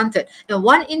 is stunted, and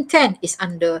 1 in 10 is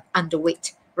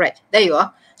underweight. Right, there you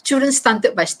are. Children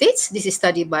stunted by states. This is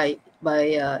studied by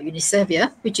UNICEF, yeah,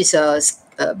 which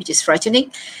is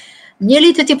frightening.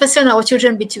 Nearly 30% of our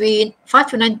children between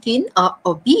 5 to 19 are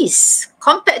obese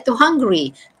compared to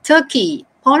Hungary, Turkey,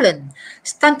 Poland.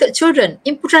 Stunted children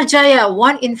in Putrajaya,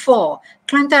 1 in 4,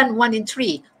 Kelantan, 1 in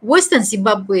 3, worse than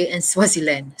Zimbabwe and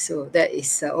Swaziland. So that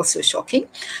is also shocking.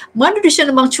 Malnutrition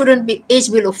among children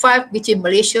aged below 5 between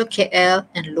Malaysia, KL,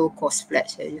 and low-cost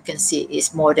flats. You can see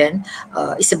it's more than,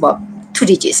 it's about 2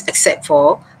 digits except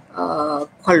for Kuala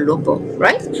Lumpur,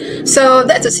 right? So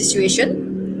that's the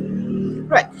situation,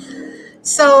 right?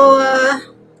 So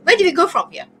where do we go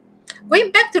from here?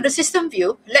 Going back to the system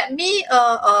view, let me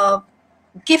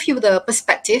give you the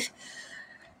perspective,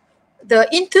 the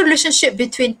interrelationship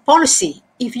between policy.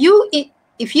 If you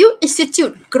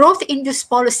institute growth-induced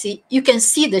policy, you can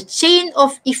see the chain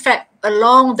of effect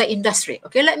along the industry.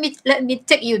 Okay, let me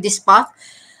take you this path.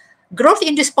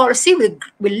 Growth-induced policy will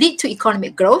lead to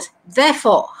economic growth,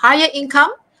 therefore higher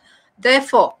income,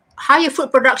 therefore higher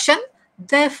food production,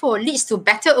 therefore leads to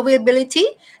better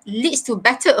availability, leads to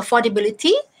better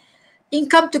affordability.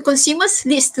 Income to consumers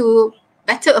leads to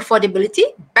better affordability,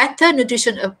 better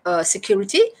nutrition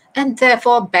security, and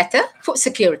therefore better food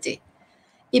security.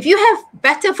 If you have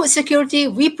better food security,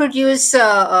 we produce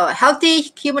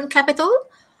healthy human capital,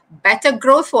 better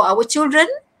growth for our children,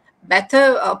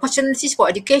 better opportunities for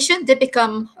education. They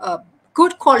become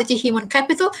good quality human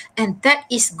capital, and that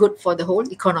is good for the whole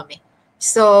economy.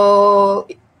 So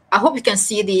I hope you can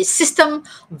see the system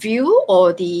view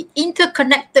or the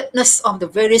interconnectedness of the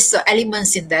various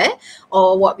elements in there,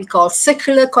 or what we call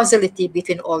circular causality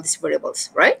between all these variables,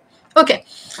 right? Okay.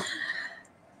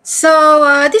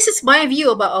 So this is my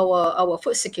view about our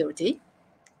food security.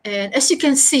 And as you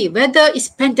can see, whether it's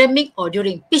pandemic or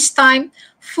during peacetime,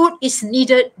 food is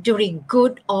needed during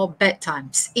good or bad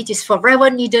times. It is forever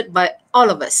needed by all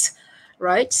of us.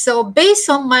 Right. So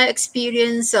based on my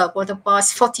experience for the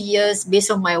past 40 years, based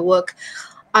on my work,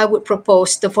 I would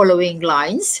propose the following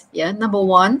lines. Yeah. Number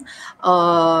one,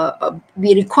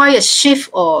 we require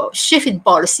shift in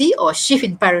policy or shift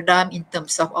in paradigm in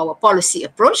terms of our policy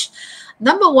approach.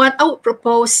 Number one, I would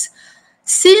propose,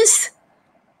 since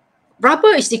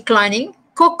rubber is declining,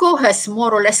 cocoa has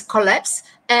more or less collapsed,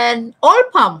 and oil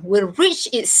palm will reach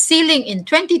its ceiling in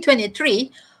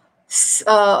 2023.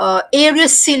 Area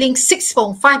ceiling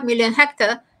 6.5 million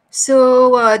hectare.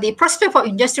 So the prospect for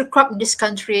industrial crop in this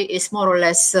country is more or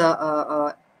less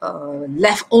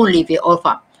left only with oil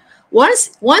palm.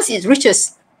 Once it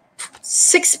reaches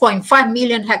 6.5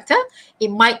 million hectare, it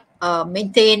might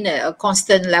maintain a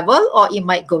constant level, or it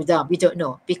might go down. We don't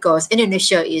know, because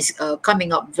Indonesia is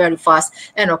coming up very fast,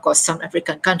 and of course some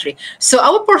African country. So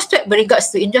our prospect with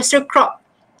regards to industrial crop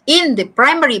in the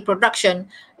primary production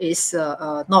is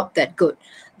not that good.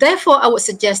 Therefore, I would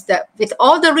suggest that with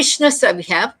all the richness that we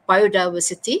have,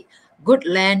 biodiversity, good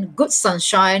land, good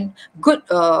sunshine, good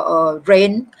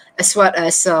rain, as well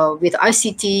as with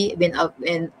ICT,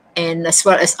 and as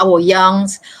well as our young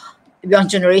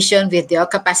generation with their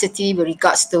capacity with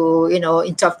regards to,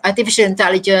 artificial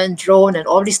intelligence, drone, and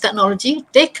all this technology,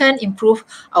 they can improve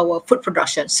our food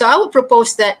production. So I would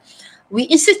propose that we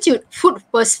institute food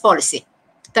first policy.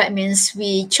 That means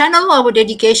we channel our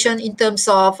dedication in terms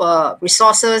of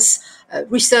resources,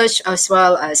 research, as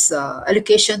well as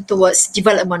allocation towards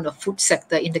development of food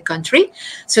sector in the country,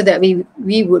 so that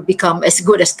we would become as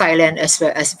good as Thailand as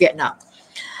well as Vietnam.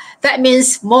 That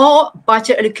means more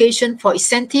budget allocation for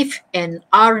incentive and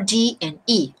RD and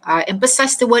E. I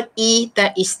emphasize the word E,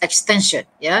 that is extension.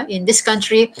 Yeah, in this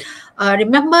country,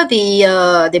 remember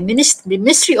the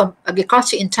Ministry of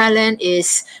Agriculture in Thailand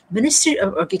is Ministry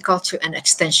of Agriculture and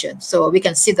Extension. So we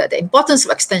can see that the importance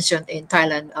of extension in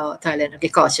Thailand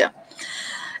agriculture.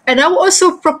 And I will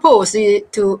also propose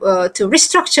to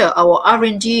restructure our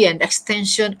R&D and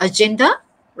extension agenda,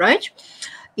 right?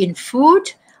 In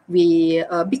food,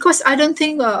 because I don't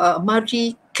think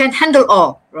Mardi can handle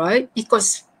all, right?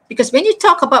 Because when you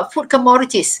talk about food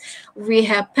commodities, we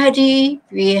have paddy,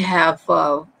 we have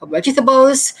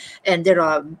vegetables, and there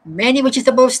are many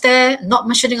vegetables there, not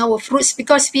mentioning our fruits,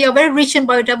 because we are very rich in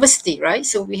biodiversity, right?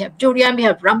 So we have durian, we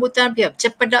have rambutan, we have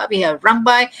cempedak, we have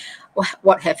rambai.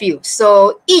 what have you.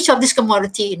 So each of these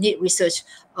commodity need research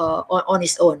on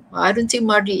its own. I don't think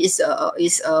Mardi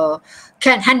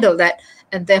can handle that,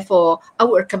 and therefore I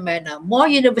would recommend more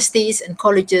universities and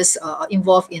colleges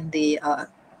involved in the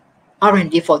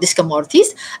R&D for these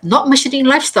commodities, not mentioning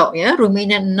livestock,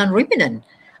 ruminant and non-ruminant.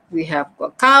 We have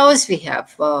cows, we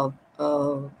have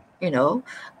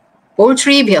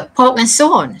poultry, we have pork, and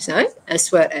so on,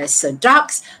 as well as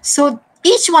ducks. So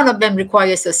each one of them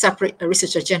requires a separate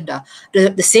research agenda.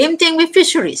 The same thing with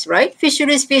fisheries, right?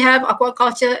 Fisheries, we have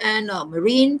aquaculture and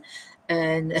marine,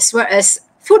 and as well as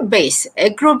food-based,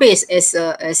 agro-based,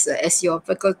 as your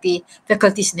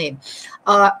faculty's name.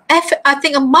 I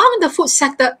think among the food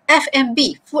sector,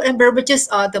 F&B, food and beverages,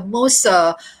 are the most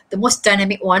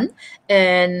dynamic one.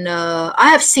 And I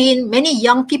have seen many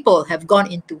young people have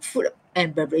gone into food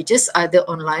and beverages, either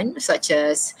online, such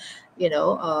as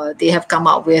they have come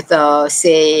up with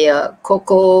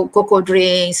cocoa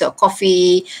drinks or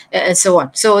coffee and so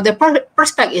on. So the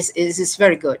prospect is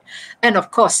very good. And of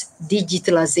course,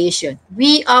 digitalization.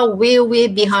 We are way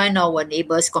behind our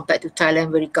neighbors compared to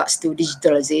Thailand with regards to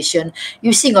digitalization,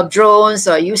 using of drones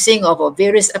or using of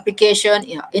various applications,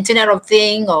 Internet of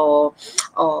Things or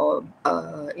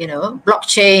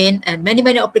blockchain, and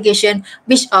many applications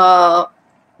which are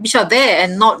there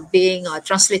and not being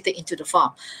translated into the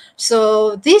farm.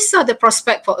 So these are the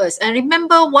prospect for us. And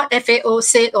remember what FAO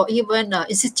said, or even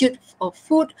Institute of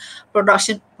Food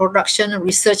Production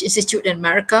Research Institute in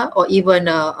America, or even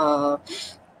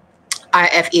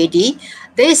IFAD,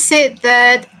 they said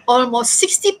that almost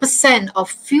 60%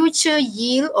 of future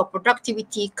yield or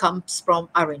productivity comes from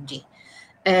R&D.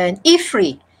 And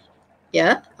IFRI,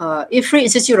 IFRI,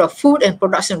 Institute of Food and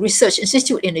Production Research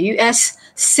Institute in the US,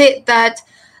 said that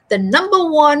the number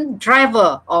one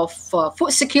driver of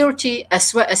food security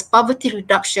as well as poverty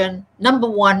reduction, number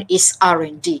one is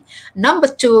R&D. Number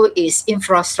two is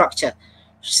infrastructure.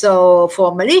 So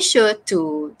for Malaysia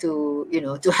to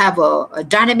have a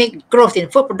dynamic growth in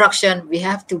food production, we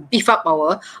have to beef up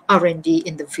our R&D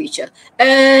in the future.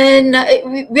 And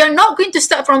we are not going to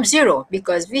start from zero,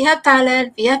 because we have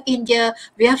Thailand, we have India,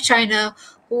 we have China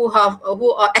who are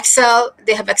excel.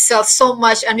 They have excelled so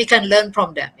much, and we can learn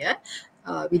from them.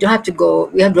 We don't have to go.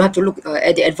 We have to look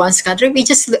at the advanced country. We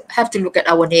just have to look at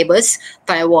our neighbors: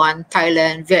 Taiwan,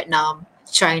 Thailand, Vietnam,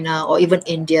 China, or even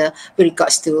India, with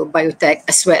regards to biotech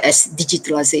as well as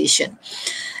digitalization.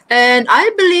 And I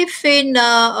believe in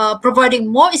providing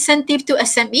more incentive to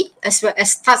SME as well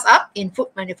as startup in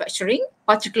food manufacturing,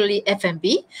 particularly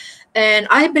F&B. And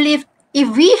I believe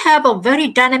if we have a very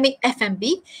dynamic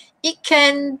F&B, it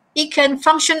can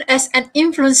function as an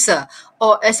influencer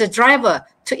or as a driver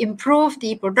to improve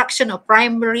the production of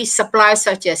primary supplies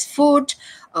such as food,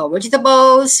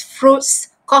 vegetables, fruits,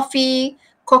 coffee,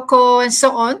 cocoa, and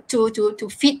so on, to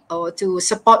feed or to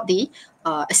support the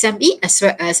SME as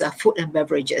well as food and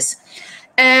beverages.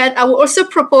 And I will also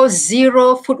propose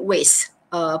zero food waste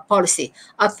policy.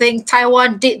 I think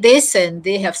Taiwan did this, and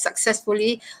they have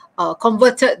successfully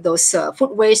converted those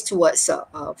food waste towards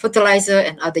fertilizer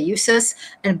and other uses.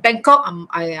 And Bangkok,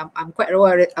 I'm quite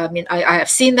aware. I mean, I have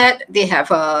seen that they have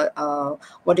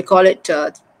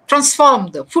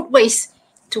transformed the food waste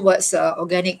towards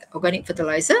organic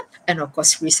fertilizer, and of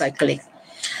course recycling.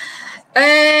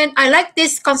 And I like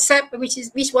this concept, which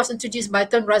was introduced by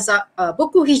Tun Razak,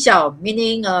 buku hijau,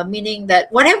 meaning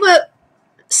that whatever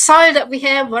soil that we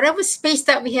have, whatever space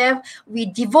that we have, we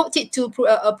devote it to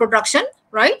production,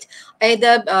 right?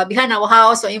 Either behind our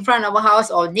house or in front of our house,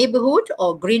 or neighborhood,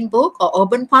 or green book, or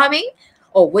urban farming,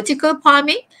 or vertical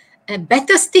farming, and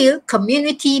better still,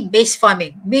 community-based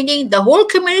farming, meaning the whole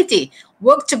community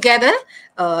work together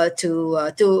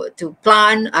to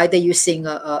plant, either using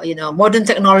modern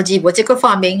technology, vertical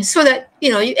farming, so that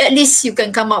at least you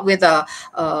can come up with a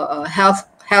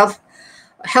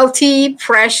healthy,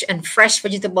 fresh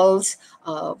vegetables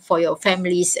for your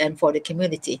families and for the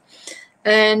community.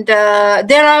 And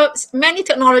there are many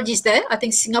technologies there. I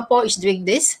think Singapore is doing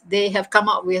this. They have come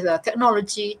up with a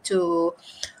technology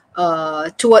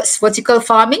towards vertical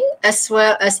farming as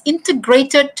well as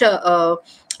integrated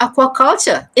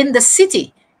aquaculture in the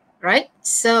city, right?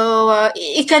 So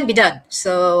it can be done.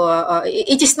 So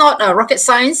it is not rocket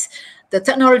science. The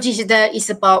technology is there.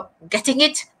 Is about getting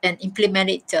it and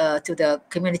implement it to the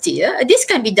community. This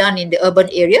can be done in the urban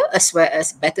area as well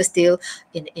as, better still,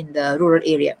 in the rural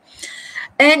area.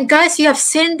 And guys, you have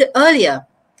seen earlier.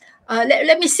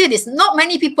 Let me say this. Not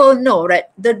many people know, right?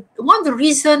 One of the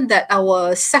reasons that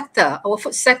our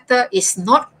food sector, is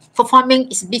not performing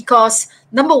is because,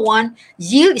 number one,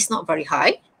 yield is not very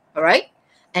high, all right?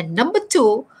 And number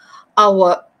two,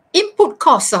 our input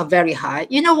costs are very high.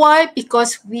 You know why?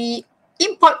 Because we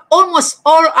import almost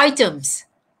all items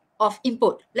of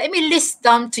input. Let me list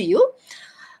down to you.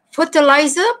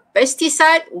 Fertilizer,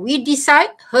 pesticide,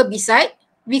 weedicide, herbicide,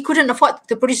 we couldn't afford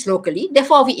to produce locally,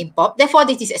 therefore we import, therefore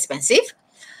it is expensive.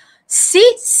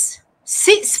 Seeds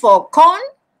for corn,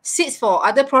 seeds for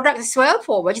other products as well,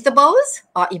 for vegetables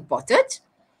are imported.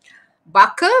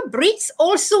 Bakar, breeds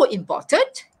also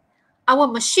imported. Our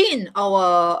machine,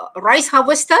 our rice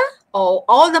harvester, or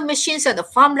all the machines at the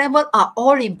farm level are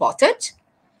all imported.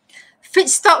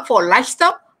 Feedstock for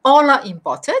livestock, all are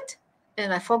imported.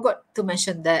 And I forgot to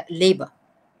mention that labor.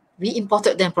 We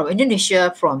imported them from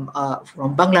Indonesia, from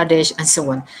Bangladesh, and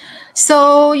so on.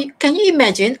 So can you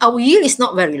imagine? Our yield is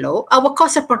not very low. Our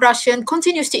cost of production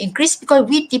continues to increase because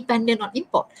we dependent on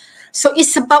import. So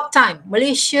it's about time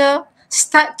Malaysia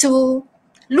start to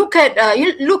look at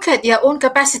their own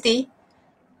capacity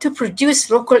to produce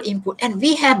local input. And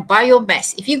we have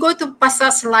biomass. If you go to Pasar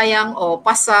Selayang or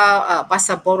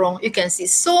Pasar Borong, you can see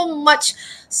so much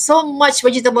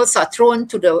vegetables are thrown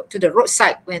to the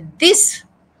roadside. When this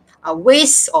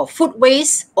waste or food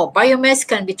waste or biomass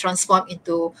can be transformed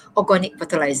into organic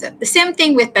fertilizer. The same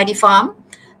thing with paddy farm.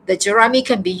 The jerami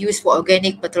can be used for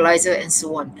organic fertilizer and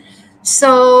so on.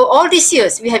 So all these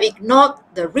years, we have ignored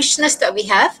the richness that we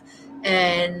have,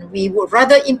 and we would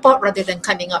rather import rather than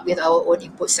coming up with our own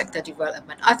input sector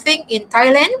development. I think in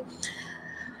Thailand,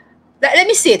 let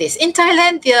me say this, in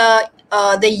Thailand,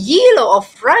 the yield of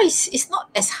rice is not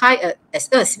as high as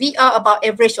us. We are about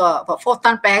average about 4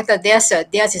 tons per hectare.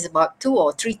 Theirs is about 2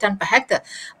 or 3 tons per hectare.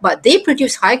 But they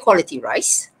produce high quality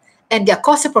rice and their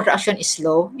cost of production is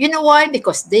low. You know why?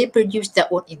 Because they produce their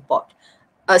own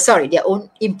their own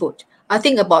input. I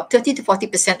think about 30 to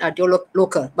 40% are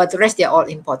local, but the rest they are all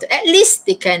imported. At least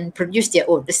they can produce their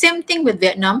own. The same thing with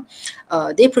Vietnam.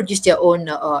 They produce their own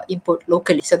input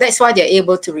locally. So that's why they're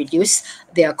able to reduce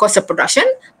their cost of production.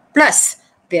 Plus,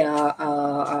 their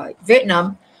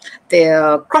Vietnam,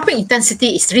 their cropping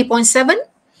intensity is 3.7.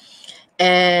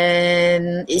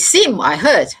 And it seems, I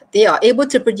heard, they are able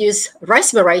to produce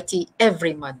rice variety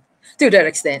every month. To that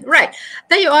extent. Right.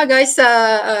 There you are, guys.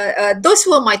 Those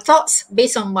were my thoughts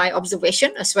based on my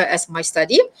observation as well as my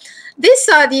study. These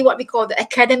are what we call the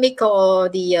academic or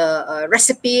the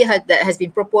recipe that has been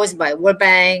proposed by World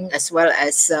Bank as well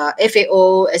as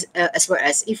FAO as well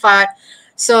as IFAD.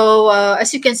 So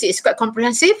as you can see, it's quite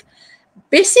comprehensive.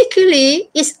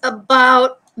 Basically, it's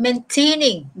about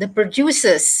maintaining the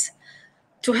producers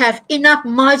to have enough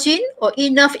margin or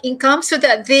enough income so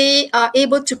that they are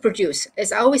able to produce.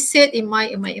 As I always said in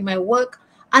my work,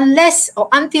 unless or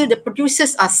until the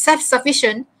producers are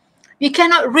self-sufficient, we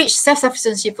cannot reach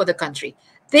self-sufficiency for the country.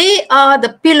 They are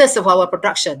the pillars of our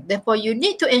production. Therefore, you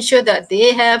need to ensure that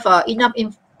they have enough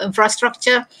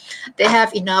infrastructure, they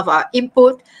have enough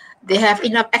input, they have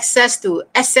enough access to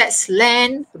assets,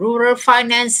 land, rural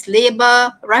finance,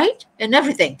 labor, right? And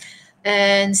everything.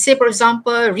 And say, for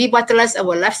example, revitalize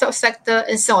our livestock sector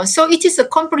and so on. So it is a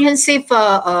comprehensive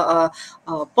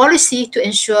policy to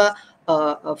ensure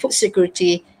food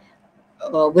security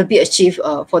will be achieved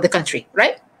for the country,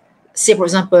 right? Say, for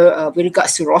example, with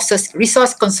regards to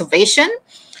resource conservation,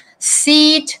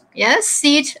 seed and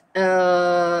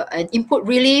input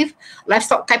relief,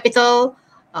 livestock capital,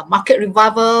 market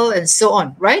revival, and so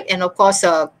on, right? And of course,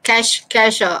 put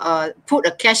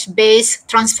a cash-based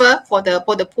transfer for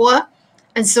the poor,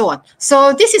 and so on.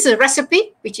 So this is a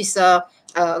recipe which is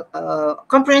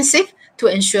comprehensive to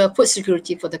ensure food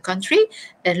security for the country.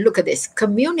 And look at this,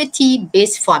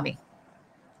 community-based farming.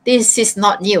 This is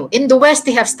not new. In the West,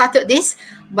 they have started this,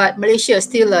 but Malaysia is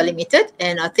still limited.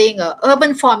 And I think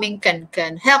urban farming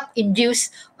can help induce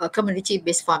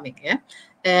community-based farming. Yeah.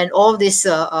 And all this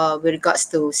with regards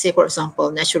to, say, for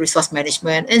example, natural resource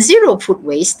management and zero food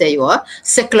waste, there you are,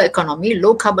 circular economy,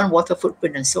 low carbon water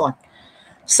footprint, and so on.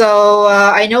 So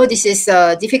I know this is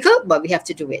difficult, but we have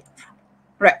to do it.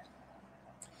 Right.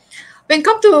 When it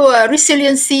comes to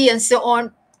resiliency and so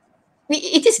on,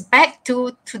 it is back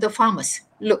to the farmers.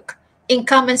 Look,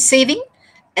 income and saving,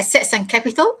 assets and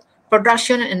capital,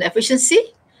 production and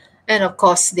efficiency, and of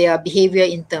course, their behavior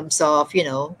in terms of,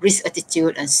 risk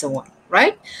attitude and so on.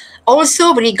 Right?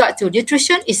 Also, with regard to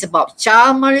nutrition, it's about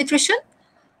child malnutrition,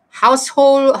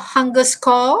 household hunger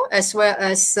score, as well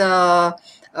as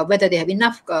whether they have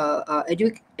enough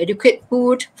adequate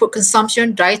food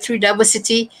consumption, dietary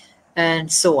diversity, and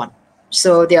so on.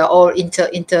 So they are all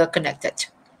interconnected.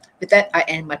 With that, I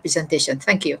end my presentation.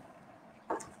 Thank you.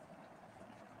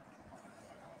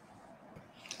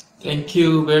 Thank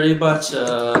you very much,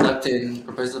 Datin,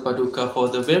 Professor Paduka, for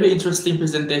the very interesting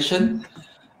presentation.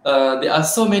 There are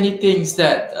so many things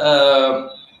that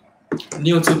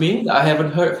new to me. I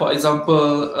haven't heard, for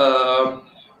example,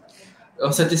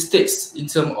 statistics in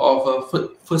terms of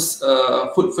food first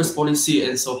policy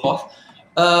and so forth.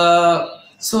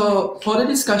 So for the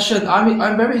discussion,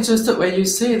 I'm very interested when you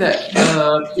say that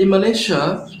in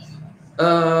Malaysia,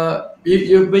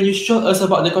 when you showed us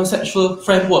about the conceptual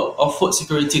framework of food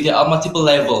security, there are multiple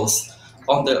levels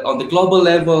on the global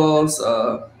levels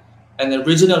and the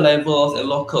regional levels and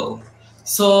local.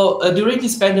 So during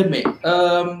this pandemic,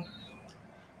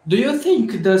 do you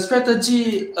think the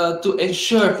strategy to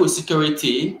ensure food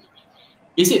security,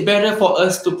 is it better for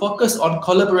us to focus on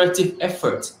collaborative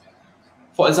effort?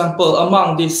 For example,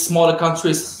 among these smaller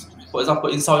countries, for example,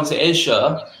 in Southeast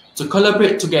Asia, to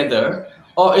collaborate together,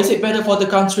 or is it better for the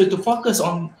country to focus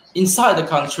on inside the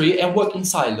country and work in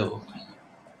silo?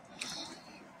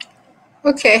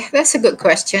 Okay, that's a good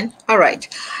question. All right.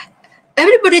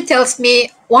 Everybody tells me,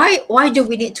 why do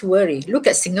we need to worry? Look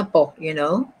at Singapore, you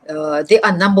know. They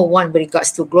are number one with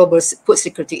regards to global food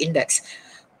security index.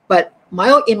 But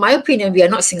in my opinion, we are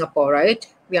not Singapore, right?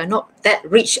 We are not that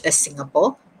rich as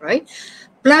Singapore, right?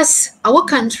 Plus, our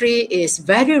country is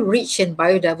very rich in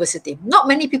biodiversity. Not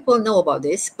many people know about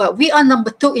this, but we are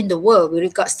number 2 in the world with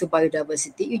regards to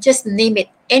biodiversity. You just name it,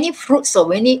 any fruits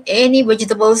or any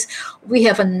vegetables, we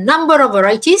have a number of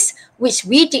varieties which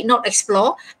we did not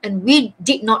explore, and we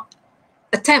did not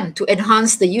attempt to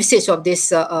enhance the usage of these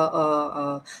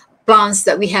plants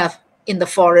that we have in the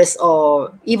forest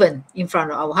or even in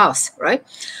front of our house, right?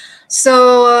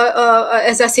 So,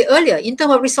 as I said earlier, in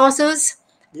terms of resources,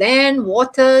 land,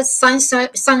 water,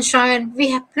 sunshine,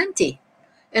 we have plenty.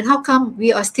 And how come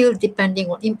we are still depending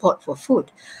on import for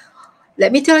food?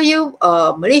 Let me tell you,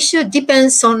 Malaysia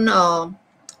depends on,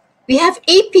 we have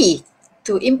AP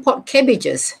to import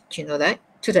cabbages. Do you know that?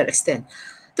 To that extent.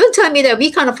 Don't tell me that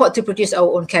we can't afford to produce our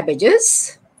own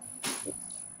cabbages.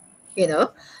 You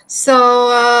know, so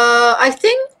I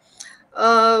think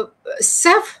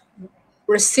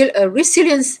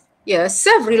self-reliance,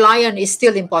 self-reliant is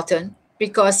still important,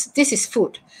 because this is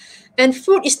food. And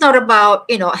food is not about,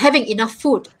 you know, having enough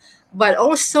food, but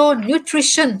also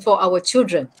nutrition for our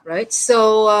children, right?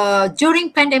 So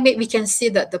during pandemic, we can see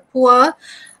that the poor,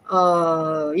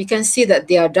 you can see that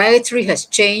their dietary has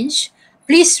changed.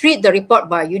 Please read the report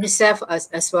by UNICEF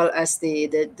as well as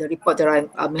the report that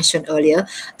I mentioned earlier.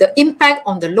 The impact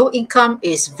on the low income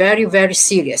is very, very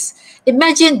serious.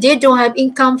 Imagine they don't have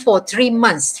income for 3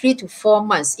 months, 3 to 4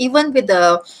 months. Even with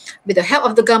the help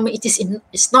of the government,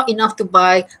 it's not enough to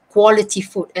buy quality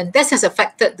food. And that has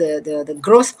affected the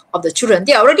growth of the children.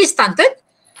 They are already stunted.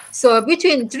 So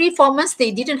between 3-4 months,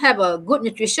 they didn't have a good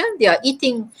nutrition. They are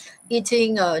eating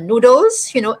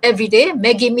noodles, you know, every day,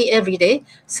 Maggi mee every day,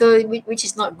 so which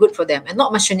is not good for them. And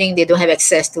not mentioning they don't have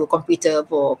access to a computer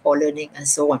for learning and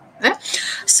so on. Right?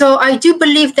 So I do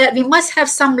believe that we must have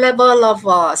some level of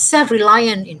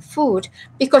self-reliance in food,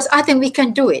 because I think we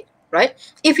can do it, right?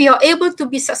 If we are able to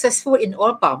be successful in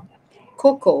oil palm,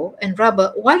 cocoa and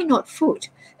rubber, why not food?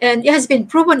 And it has been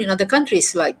proven in other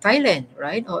countries like Thailand,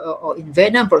 right? Or in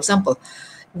Vietnam, for example.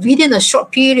 Within a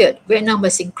short period, Vietnam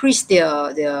has increased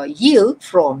their yield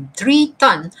from 3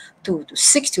 ton to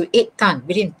 6 to 8 ton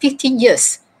within 15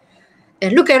 years.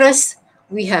 And look at us,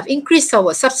 we have increased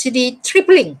our subsidy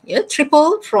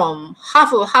triple from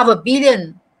half a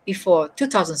billion before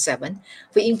 2007.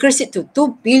 We increased it to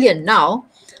 2 billion now,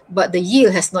 but the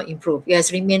yield has not improved. It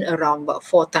has remained around about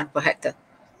 4 ton per hectare.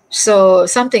 So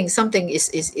something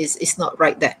is not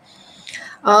right there.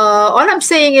 All I'm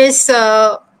saying is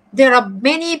there are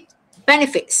many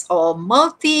benefits or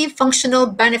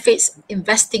multifunctional benefits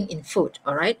investing in food.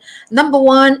 All right. Number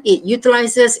one, it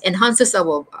enhances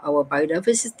our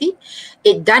biodiversity.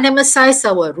 It dynamicizes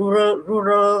our rural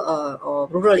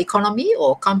economy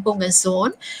or kampong and so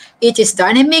on. It is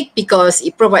dynamic because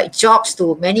it provides jobs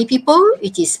to many people.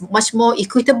 It is much more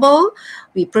equitable.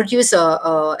 We produce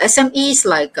SMEs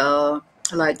like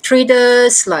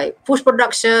traders, like food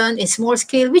production in small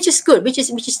scale, which is good, which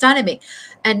is dynamic,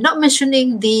 and not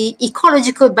mentioning the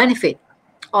ecological benefit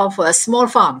of small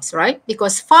farms, right?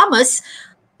 Because farmers,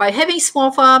 by having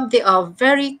small farm, they are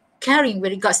very caring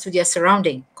with regards to their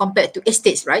surrounding compared to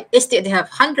estates, right? Estate, they have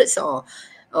hundreds or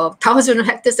thousands of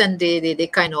hectares, and they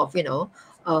kind of, you know,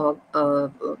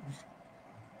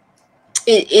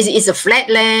 it's a flat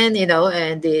land, you know,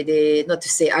 and they not to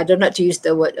say, I don't know to use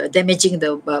the word damaging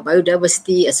the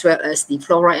biodiversity as well as the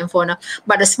flora and fauna.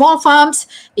 But the small farms,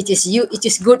 it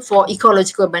is good for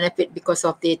ecological benefit because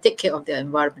of they take care of the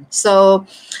environment. So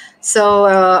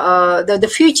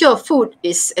the future of food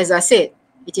is, as I said,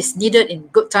 It is needed in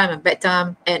good time and bad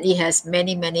time, and it has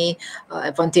many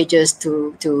advantages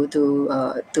to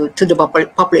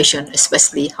the population,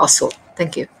 especially household.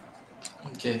 Thank you.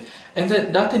 Okay, and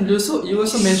then Datin, you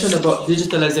also mentioned about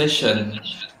digitalization.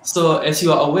 So as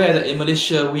you are aware that in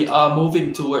Malaysia we are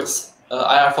moving towards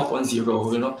IR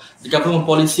 4.0. You know, the government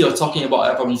policy of talking about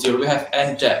IR 4.0. We have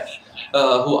NJAP,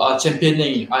 who are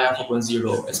championing IR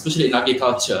 4.0, especially in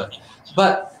agriculture.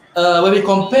 But when we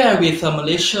compare with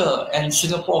Malaysia and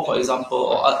Singapore, for example,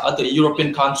 or other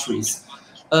European countries,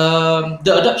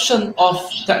 the adoption of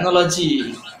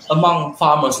technology among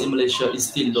farmers in Malaysia is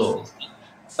still low.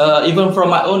 Even from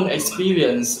my own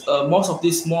experience, most of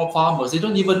these small farmers, they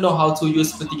don't even know how to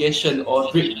use fertigation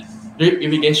or drip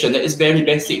irrigation. That is very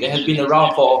basic. They have been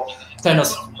around for 10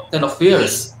 of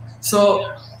years.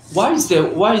 So why is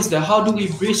there? How do we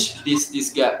bridge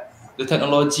this gap? The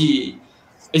technology,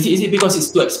 is it because it's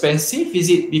too expensive?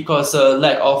 Is it because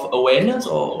lack of awareness,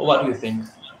 or what do you think?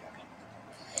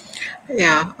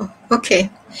 Yeah.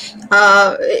 Okay.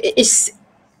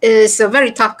 It's a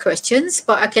very tough questions,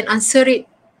 but I can answer it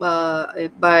by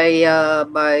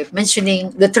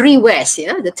mentioning the three W's.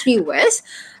 Yeah, the three W's.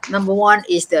 Number one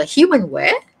is the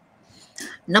humanware.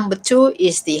 Number two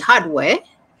is the hardware,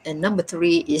 and number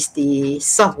three is the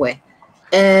software.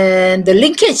 And the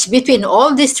linkage between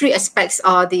all these three aspects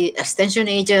are the extension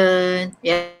agent,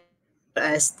 yeah,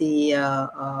 as the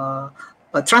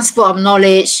transfer of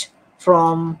knowledge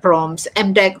from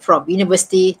MDEC, from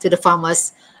university to the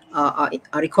farmers are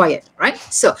required, right?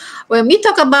 So when we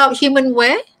talk about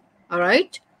humanware, all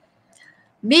right,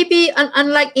 maybe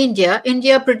unlike India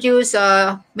produced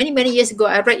many years ago,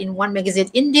 I read in one magazine,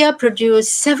 India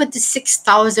produced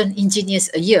 76,000 engineers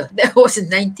a year. That was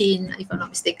in if I'm not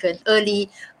mistaken, early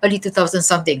 2000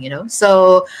 something, you know.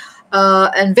 So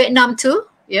and Vietnam too,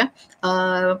 yeah.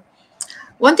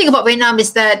 One thing about Vietnam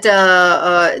is that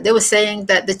they were saying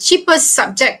that the cheapest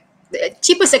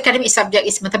academic subject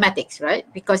is mathematics, right?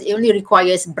 Because it only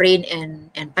requires brain and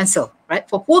pencil, right?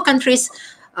 For poor countries,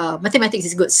 mathematics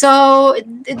is good. So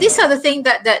these are the things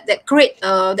that create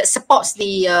that supports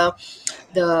the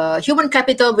human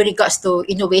capital with regards to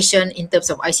innovation in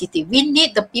terms of ICT. We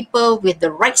need the people with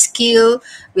the right skill,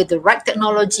 with the right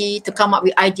technology to come up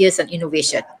with ideas and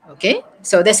innovation. Okay,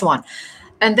 so that's one.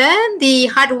 And then the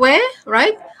hardware,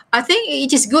 right? I think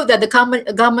it is good that the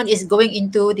government is going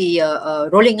into the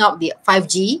rolling out the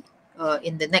 5G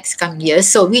in the next coming years.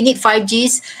 So we need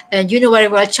 5Gs, and you know very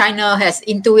well China has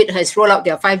rolled out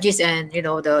their 5Gs, and you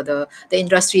know the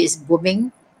industry is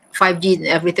booming, 5G and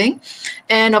everything.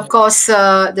 And of course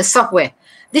the software.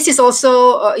 This is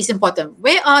also is important.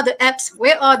 Where are the apps?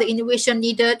 Where are the innovation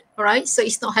needed? All right, so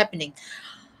it's not happening.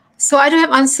 So I don't have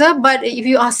answer, but if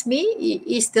you ask me,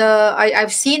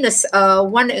 I've seen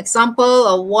one example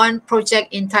of one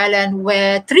project in Thailand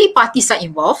where three parties are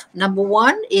involved. Number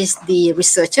one is the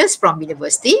researchers from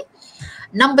university.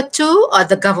 Number two are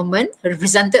the government,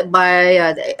 represented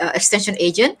by the extension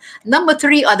agent. Number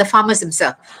three are the farmers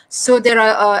themselves. So there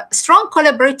are strong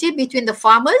collaborative between the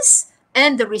farmers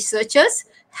and the researchers,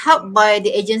 helped by the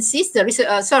agencies, the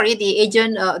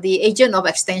agent of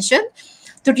extension,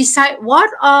 to decide what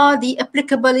are the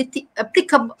applications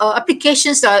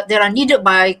that are needed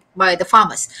by the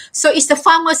farmers. So it's the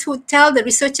farmers who tell the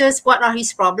researchers what are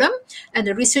his problem, and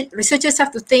the researchers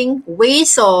have to think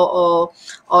ways or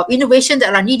innovation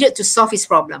that are needed to solve his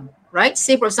problem, right?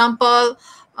 Say, for example,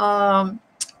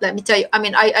 let me tell you, I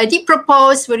mean, I did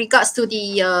propose with regards to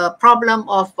the problem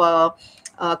of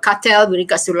cartel with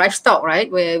regards to livestock,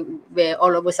 right? Where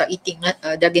all of us are eating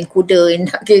daging kuda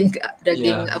and daging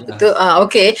apa tu?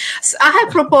 Okay, so I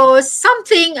have proposed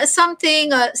something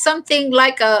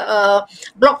like a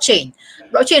blockchain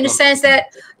in the sense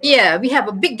that, yeah, we have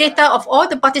a big data of all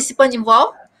the participants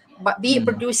involved, but be it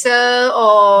producer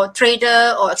or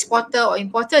trader or exporter or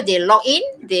importer, they log in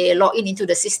into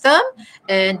the system,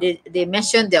 and they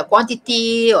mention their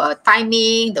quantity or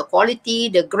timing, the quality,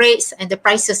 the grades, and the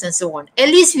prices, and so on. At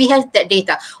least we have that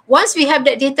data. Once we have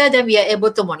that data, then we are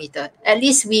able to monitor. At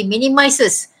least we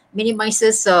minimizes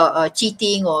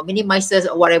cheating, or minimizes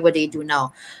whatever they do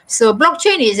now. So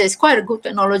blockchain is quite a good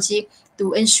technology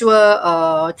to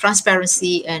ensure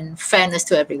transparency and fairness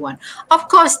to everyone. Of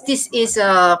course, this is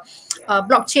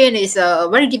blockchain is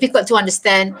very difficult to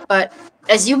understand, but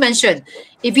as you mentioned,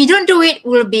 if we don't do it,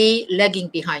 we'll be lagging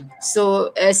behind.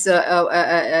 So as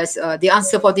the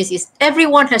answer for this is,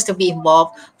 everyone has to be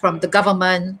involved, from the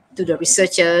government to the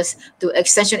researchers to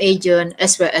extension agent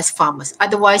as well as farmers.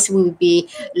 Otherwise, we will be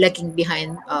lagging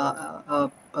behind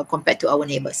compared to our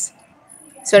neighbors.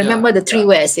 So remember the three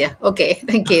words. Yeah. Okay.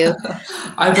 Thank you.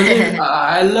 I believe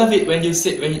I love it when you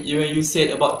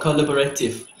said about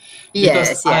collaborative,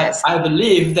 because Yes. I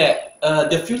believe that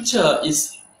the future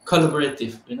is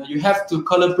collaborative. You have to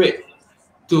collaborate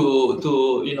to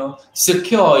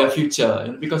secure your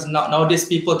future, because nowadays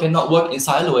people cannot work in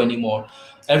silo anymore.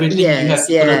 Everything you have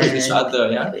to collaborate with each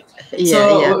other. Yeah.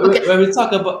 So Okay. when we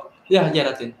talk about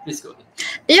Latin, please go ahead.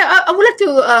 Yeah, I would like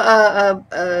to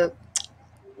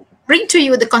bring to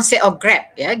you the concept of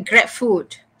Grab. Yeah, Grab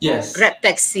food. Yes. Grab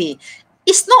taxi.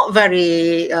 It's not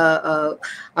very how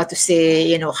to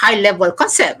say, high level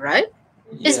concept, right?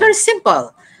 It's very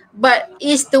simple, but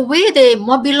it's the way they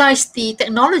mobilize the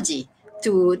technology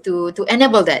to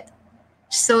enable that.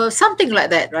 So something like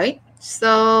that, right?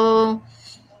 So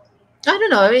I don't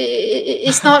know.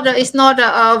 It's not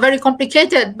very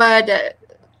complicated, but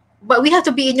we have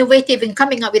to be innovative in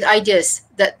coming up with ideas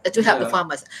that to help the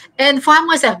farmers. And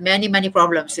farmers have many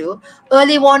problems too.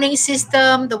 Early warning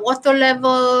system, the water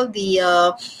level,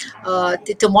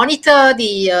 to monitor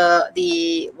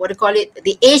the what do you call it?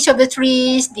 The age of the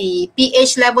trees, the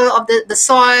pH level of the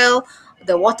soil,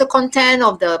 the water content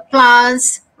of the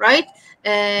plants, right?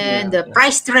 And the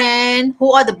price trend,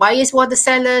 who are the buyers, who are the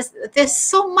sellers. There's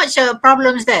so much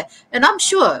problems there, and I'm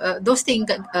sure those things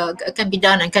can be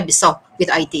done and can be solved with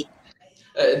IT.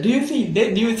 Do you think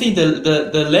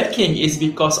the lacking is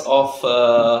because of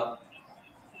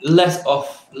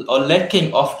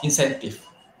lacking of incentive?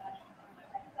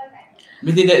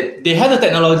 Meaning that they have the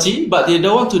technology, but they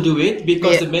don't want to do it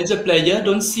because the major player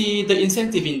don't see the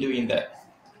incentive in doing that.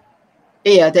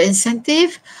 Yeah, the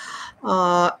incentive,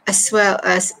 as well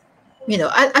as,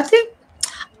 I think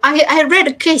I read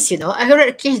a case. I read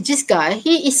a case. This guy,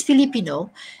 he is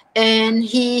Filipino, and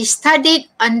he studied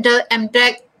under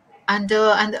MDEC,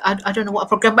 under I don't know what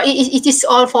program, but it is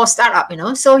all for startup.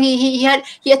 So he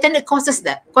attended courses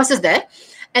there,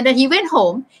 and then he went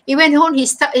home. He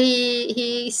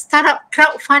started up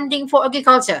crowdfunding for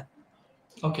agriculture.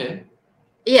 Okay.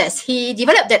 Yes, he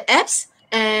developed that apps,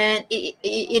 and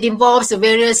it involves the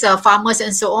various farmers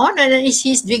and so on, and then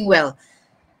he's doing well.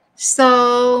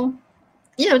 So,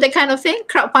 that kind of thing,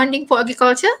 crowdfunding for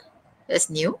agriculture, that's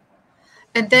new.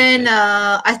 And then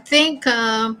I think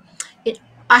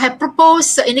I have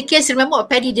proposed, in the case, remember, a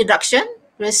paddy deduction.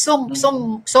 There's so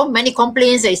many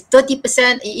complaints. There is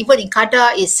 30%, even in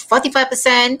Kada is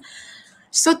 45%.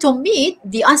 So to me,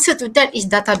 the answer to that is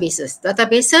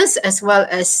databases as well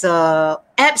as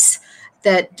apps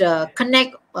that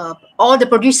connect all the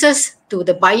producers to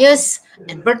the buyers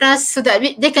and burners, so that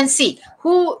they can see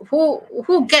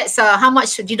who gets how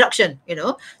much deduction.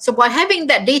 So by having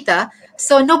that data,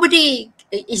 so nobody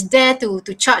is there to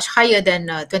charge higher than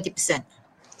 20%.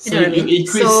 So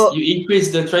you increase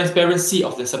the transparency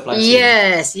of the supply chain.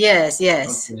 Yes.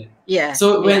 Okay. Yeah.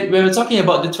 So when we're talking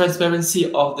about the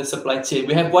transparency of the supply chain,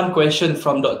 we have one question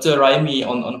from Dr. Raimi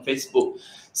on Facebook.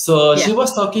 So she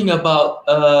was talking about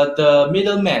the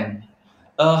middleman.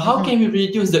 How can we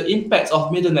reduce the impact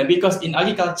of middlemen? Because in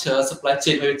agriculture supply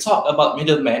chain, when we talk about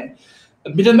middlemen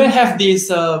have this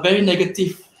very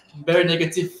negative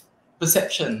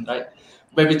perception, right?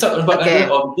 When we talk about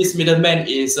this middleman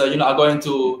is are going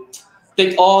to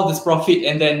take all this profit,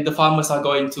 and then the farmers are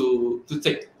going to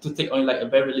take only like a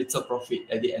very little profit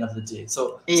at the end of the day.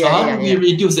 So how do we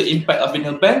reduce the impact of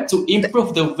middleman to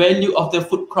improve the value of the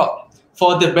food crop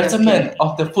for the betterment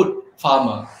of the food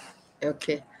farmer?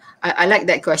 Okay. I like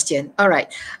that question. All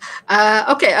right.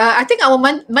 I think our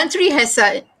Menteri has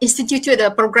instituted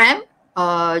a program,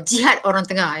 Jihad Orang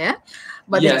Tengah, yeah.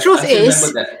 But the truth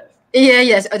is,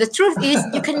 the truth is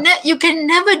you can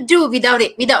never do without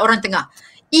Orang Tengah.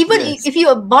 Even if you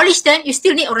abolish them, you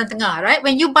still need Orang Tengah, right?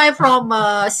 When you buy from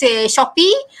say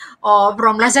Shopee or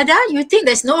from Lazada, you think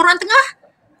there's no Orang Tengah,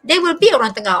 there will be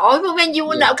Orang Tengah. Or even when you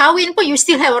nak kahwin pun, you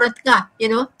still have Orang Tengah,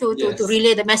 to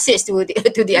relay the message to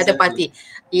the other party.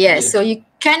 Yes. So you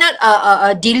cannot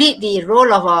delete the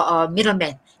role of a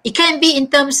middleman. It can be in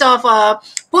terms of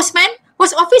postman,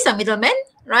 post office are middlemen,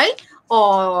 right?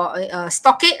 Or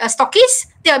stockists,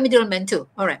 they are middlemen too.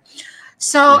 All right.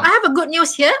 So I have a good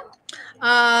news here.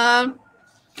 The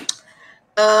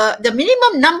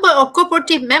minimum number of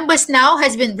cooperative members now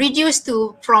has been reduced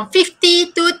from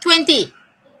 50 to 20.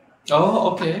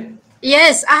 Oh, okay.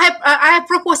 Yes, I have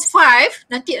proposed 5.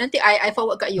 Nanti I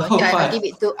forward kat you. I give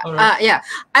it to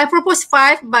I proposed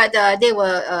 5, but they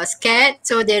were scared,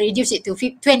 so they reduced it to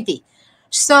 20.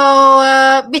 So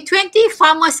with 20,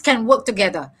 farmers can work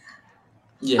together.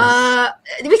 Yes.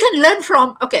 We can learn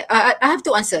from. I have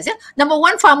 2 answers. Yeah? Number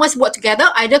 1, farmers work together,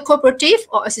 either cooperative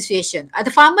or association. The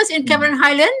farmers in Cameron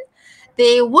Highland,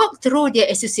 they work through their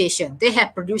association. They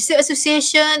have producer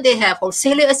association, they have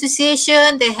wholesaler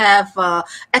association, they have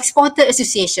exporter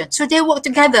association. So they work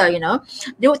together, you know.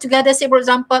 They work together, say for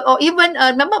example, or even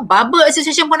remember barber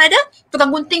association pun ada,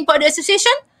 tukang gunting pun ada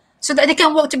association, so that they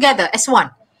can work together as one.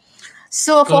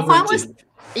 So for farmers,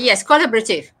 yes,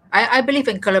 collaborative. I believe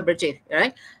in collaborative,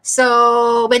 right?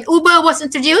 So when Uber was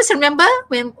introduced, remember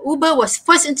when Uber was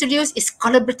first introduced, it's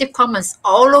collaborative commons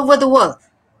all over the world.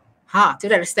 To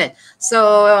that extent.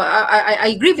 So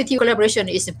I agree with you. Collaboration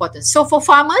is important. So for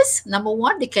farmers, number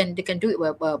one, they can do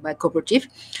it by cooperative.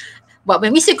 But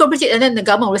when we say cooperative, and then the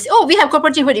government will say, oh, we have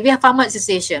cooperative already, we have farmer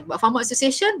association. But farmer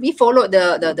association, we follow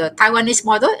the Taiwanese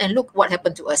model, and look what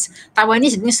happened to us.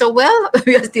 Taiwanese doing so well,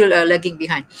 we are still lagging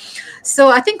behind. So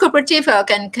I think cooperative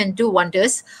can do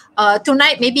wonders.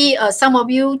 Tonight, maybe some of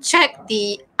you check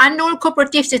the annual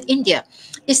cooperatives in India.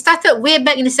 It started way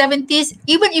back in the 70s.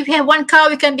 Even if you have one cow,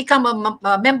 you can become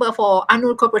a member for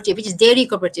annual cooperative, which is dairy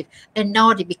cooperative. And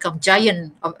now they become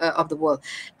giant of the world.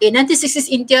 In 1960s,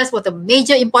 India was a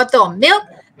major importer of milk.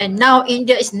 And now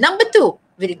India is number 2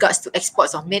 with regards to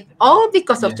exports of milk, all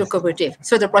because of the cooperative.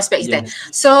 So the prospect is there.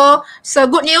 So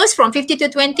good news from 50 to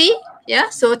 20. Yeah.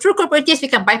 So through cooperatives, we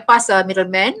can bypass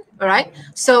middlemen. All right.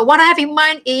 So what I have in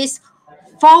mind is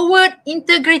forward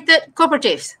integrated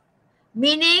cooperatives,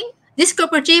 meaning this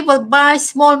cooperative will buy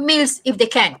small mills if they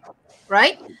can,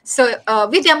 right? So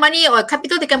with their money or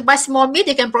capital, they can buy small meat,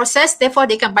 they can process, therefore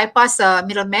they can bypass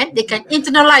middlemen, they can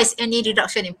internalize any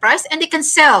reduction in price, and they can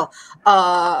sell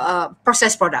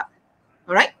processed product,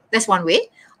 all right? That's one way.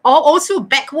 Or also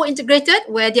backward integrated,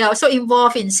 where they are also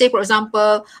involved in, say, for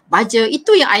example, baja.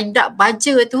 Itu yang I nak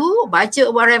baja tu, baja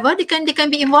or whatever, they can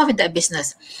be involved in that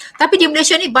business. Tapi di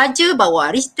Malaysia ni, baja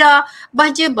bawa Rizda,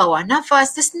 baja bawa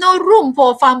nafas. There's no room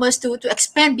for farmers to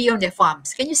expand beyond their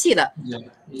farms. Can you see that?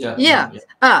 Yeah.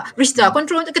 Rizda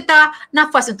control untuk getah,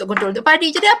 nafas untuk control untuk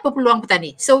padi. Jadi apa peluang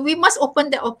petani? So we must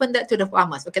open that to the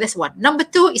farmers. Okay, that's one. Number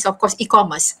 2 is of course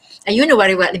e-commerce. And you know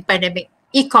very well in pandemic,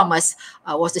 e-commerce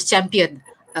was the champion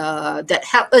that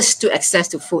help us to access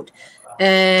to food.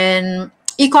 And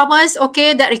e-commerce,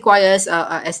 okay, that requires,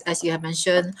 as you have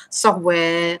mentioned,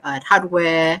 software and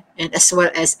hardware, and as well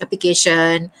as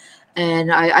application.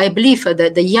 And I believe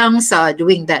that the youngs are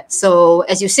doing that. So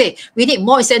as you say, we need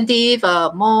more incentive,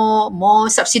 more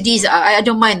subsidies. I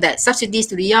don't mind that, subsidies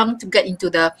to the young to get into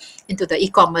the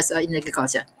e-commerce in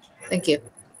agriculture. Thank you.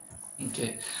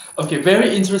 Okay,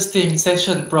 very interesting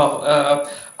session, Prof.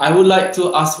 I would like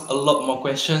to ask a lot more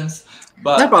questions,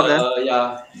 but no problem.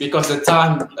 Because the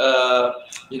time,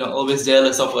 always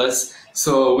jealous of us,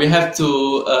 so we have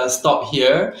to stop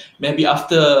here. Maybe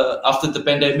after the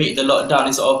pandemic, the lockdown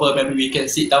is over, maybe we can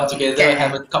sit down together,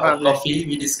 have a cup of coffee,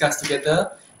 we discuss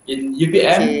together in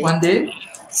UPM one day.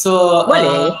 So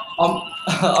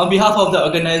on behalf of the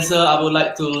organizer, I would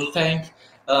like to thank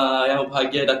Yang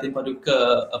Berbahagia Datin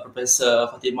Paduka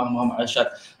Professor Fatimah Muhammad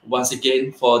Arshad once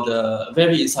again for the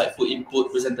very insightful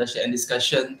input, presentation and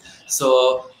discussion.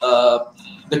 So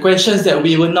the questions that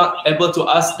we were not able to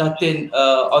ask Datin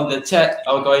on the chat,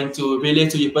 I'm going to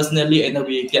relay to you personally, and then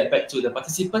we get back to the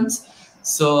participants.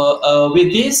 So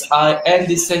with this, I end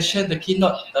this session, the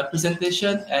keynote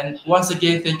presentation, and once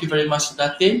again, thank you very much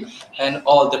Datin and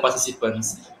all the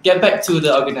participants. Get back to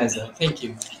the organizer. Thank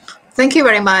you. Thank you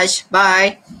very much.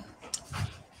 Bye.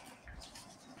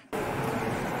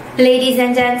 Ladies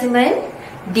and gentlemen,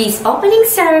 this opening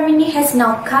ceremony has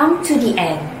now come to the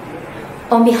end.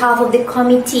 On behalf of the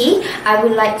committee, I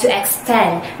would like to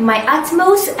extend my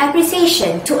utmost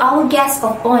appreciation to our guests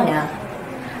of honor.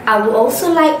 I would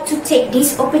also like to take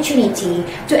this opportunity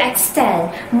to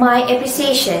extend my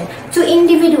appreciation to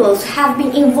individuals who have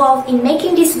been involved in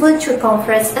making this virtual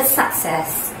conference a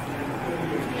success.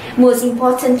 Most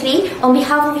importantly, on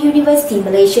behalf of University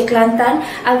Malaysia Kelantan,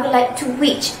 I would like to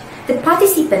wish the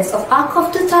participants of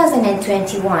ARCoFS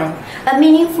 2021 a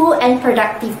meaningful and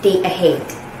productive day ahead.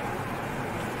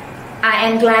 I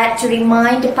am glad to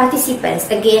remind the participants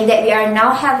again that we are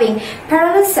now having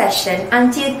parallel session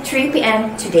until 3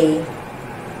 p.m. today.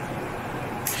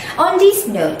 On this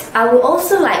note, I would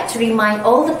also like to remind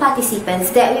all the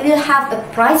participants that we will have a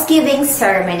prize-giving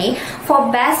ceremony for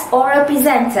best oral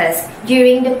presenters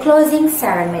during the closing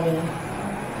ceremony.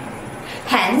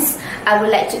 Hence, I would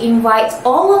like to invite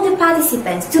all of the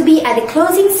participants to be at the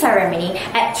closing ceremony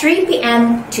at 3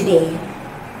 p.m. today.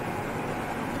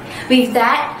 With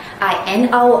that, I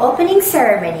end our opening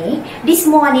ceremony this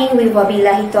morning with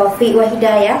wabillahi taufiq wa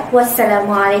hidayah.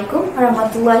 Wassalamualaikum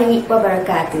warahmatullahi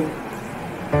wabarakatuh.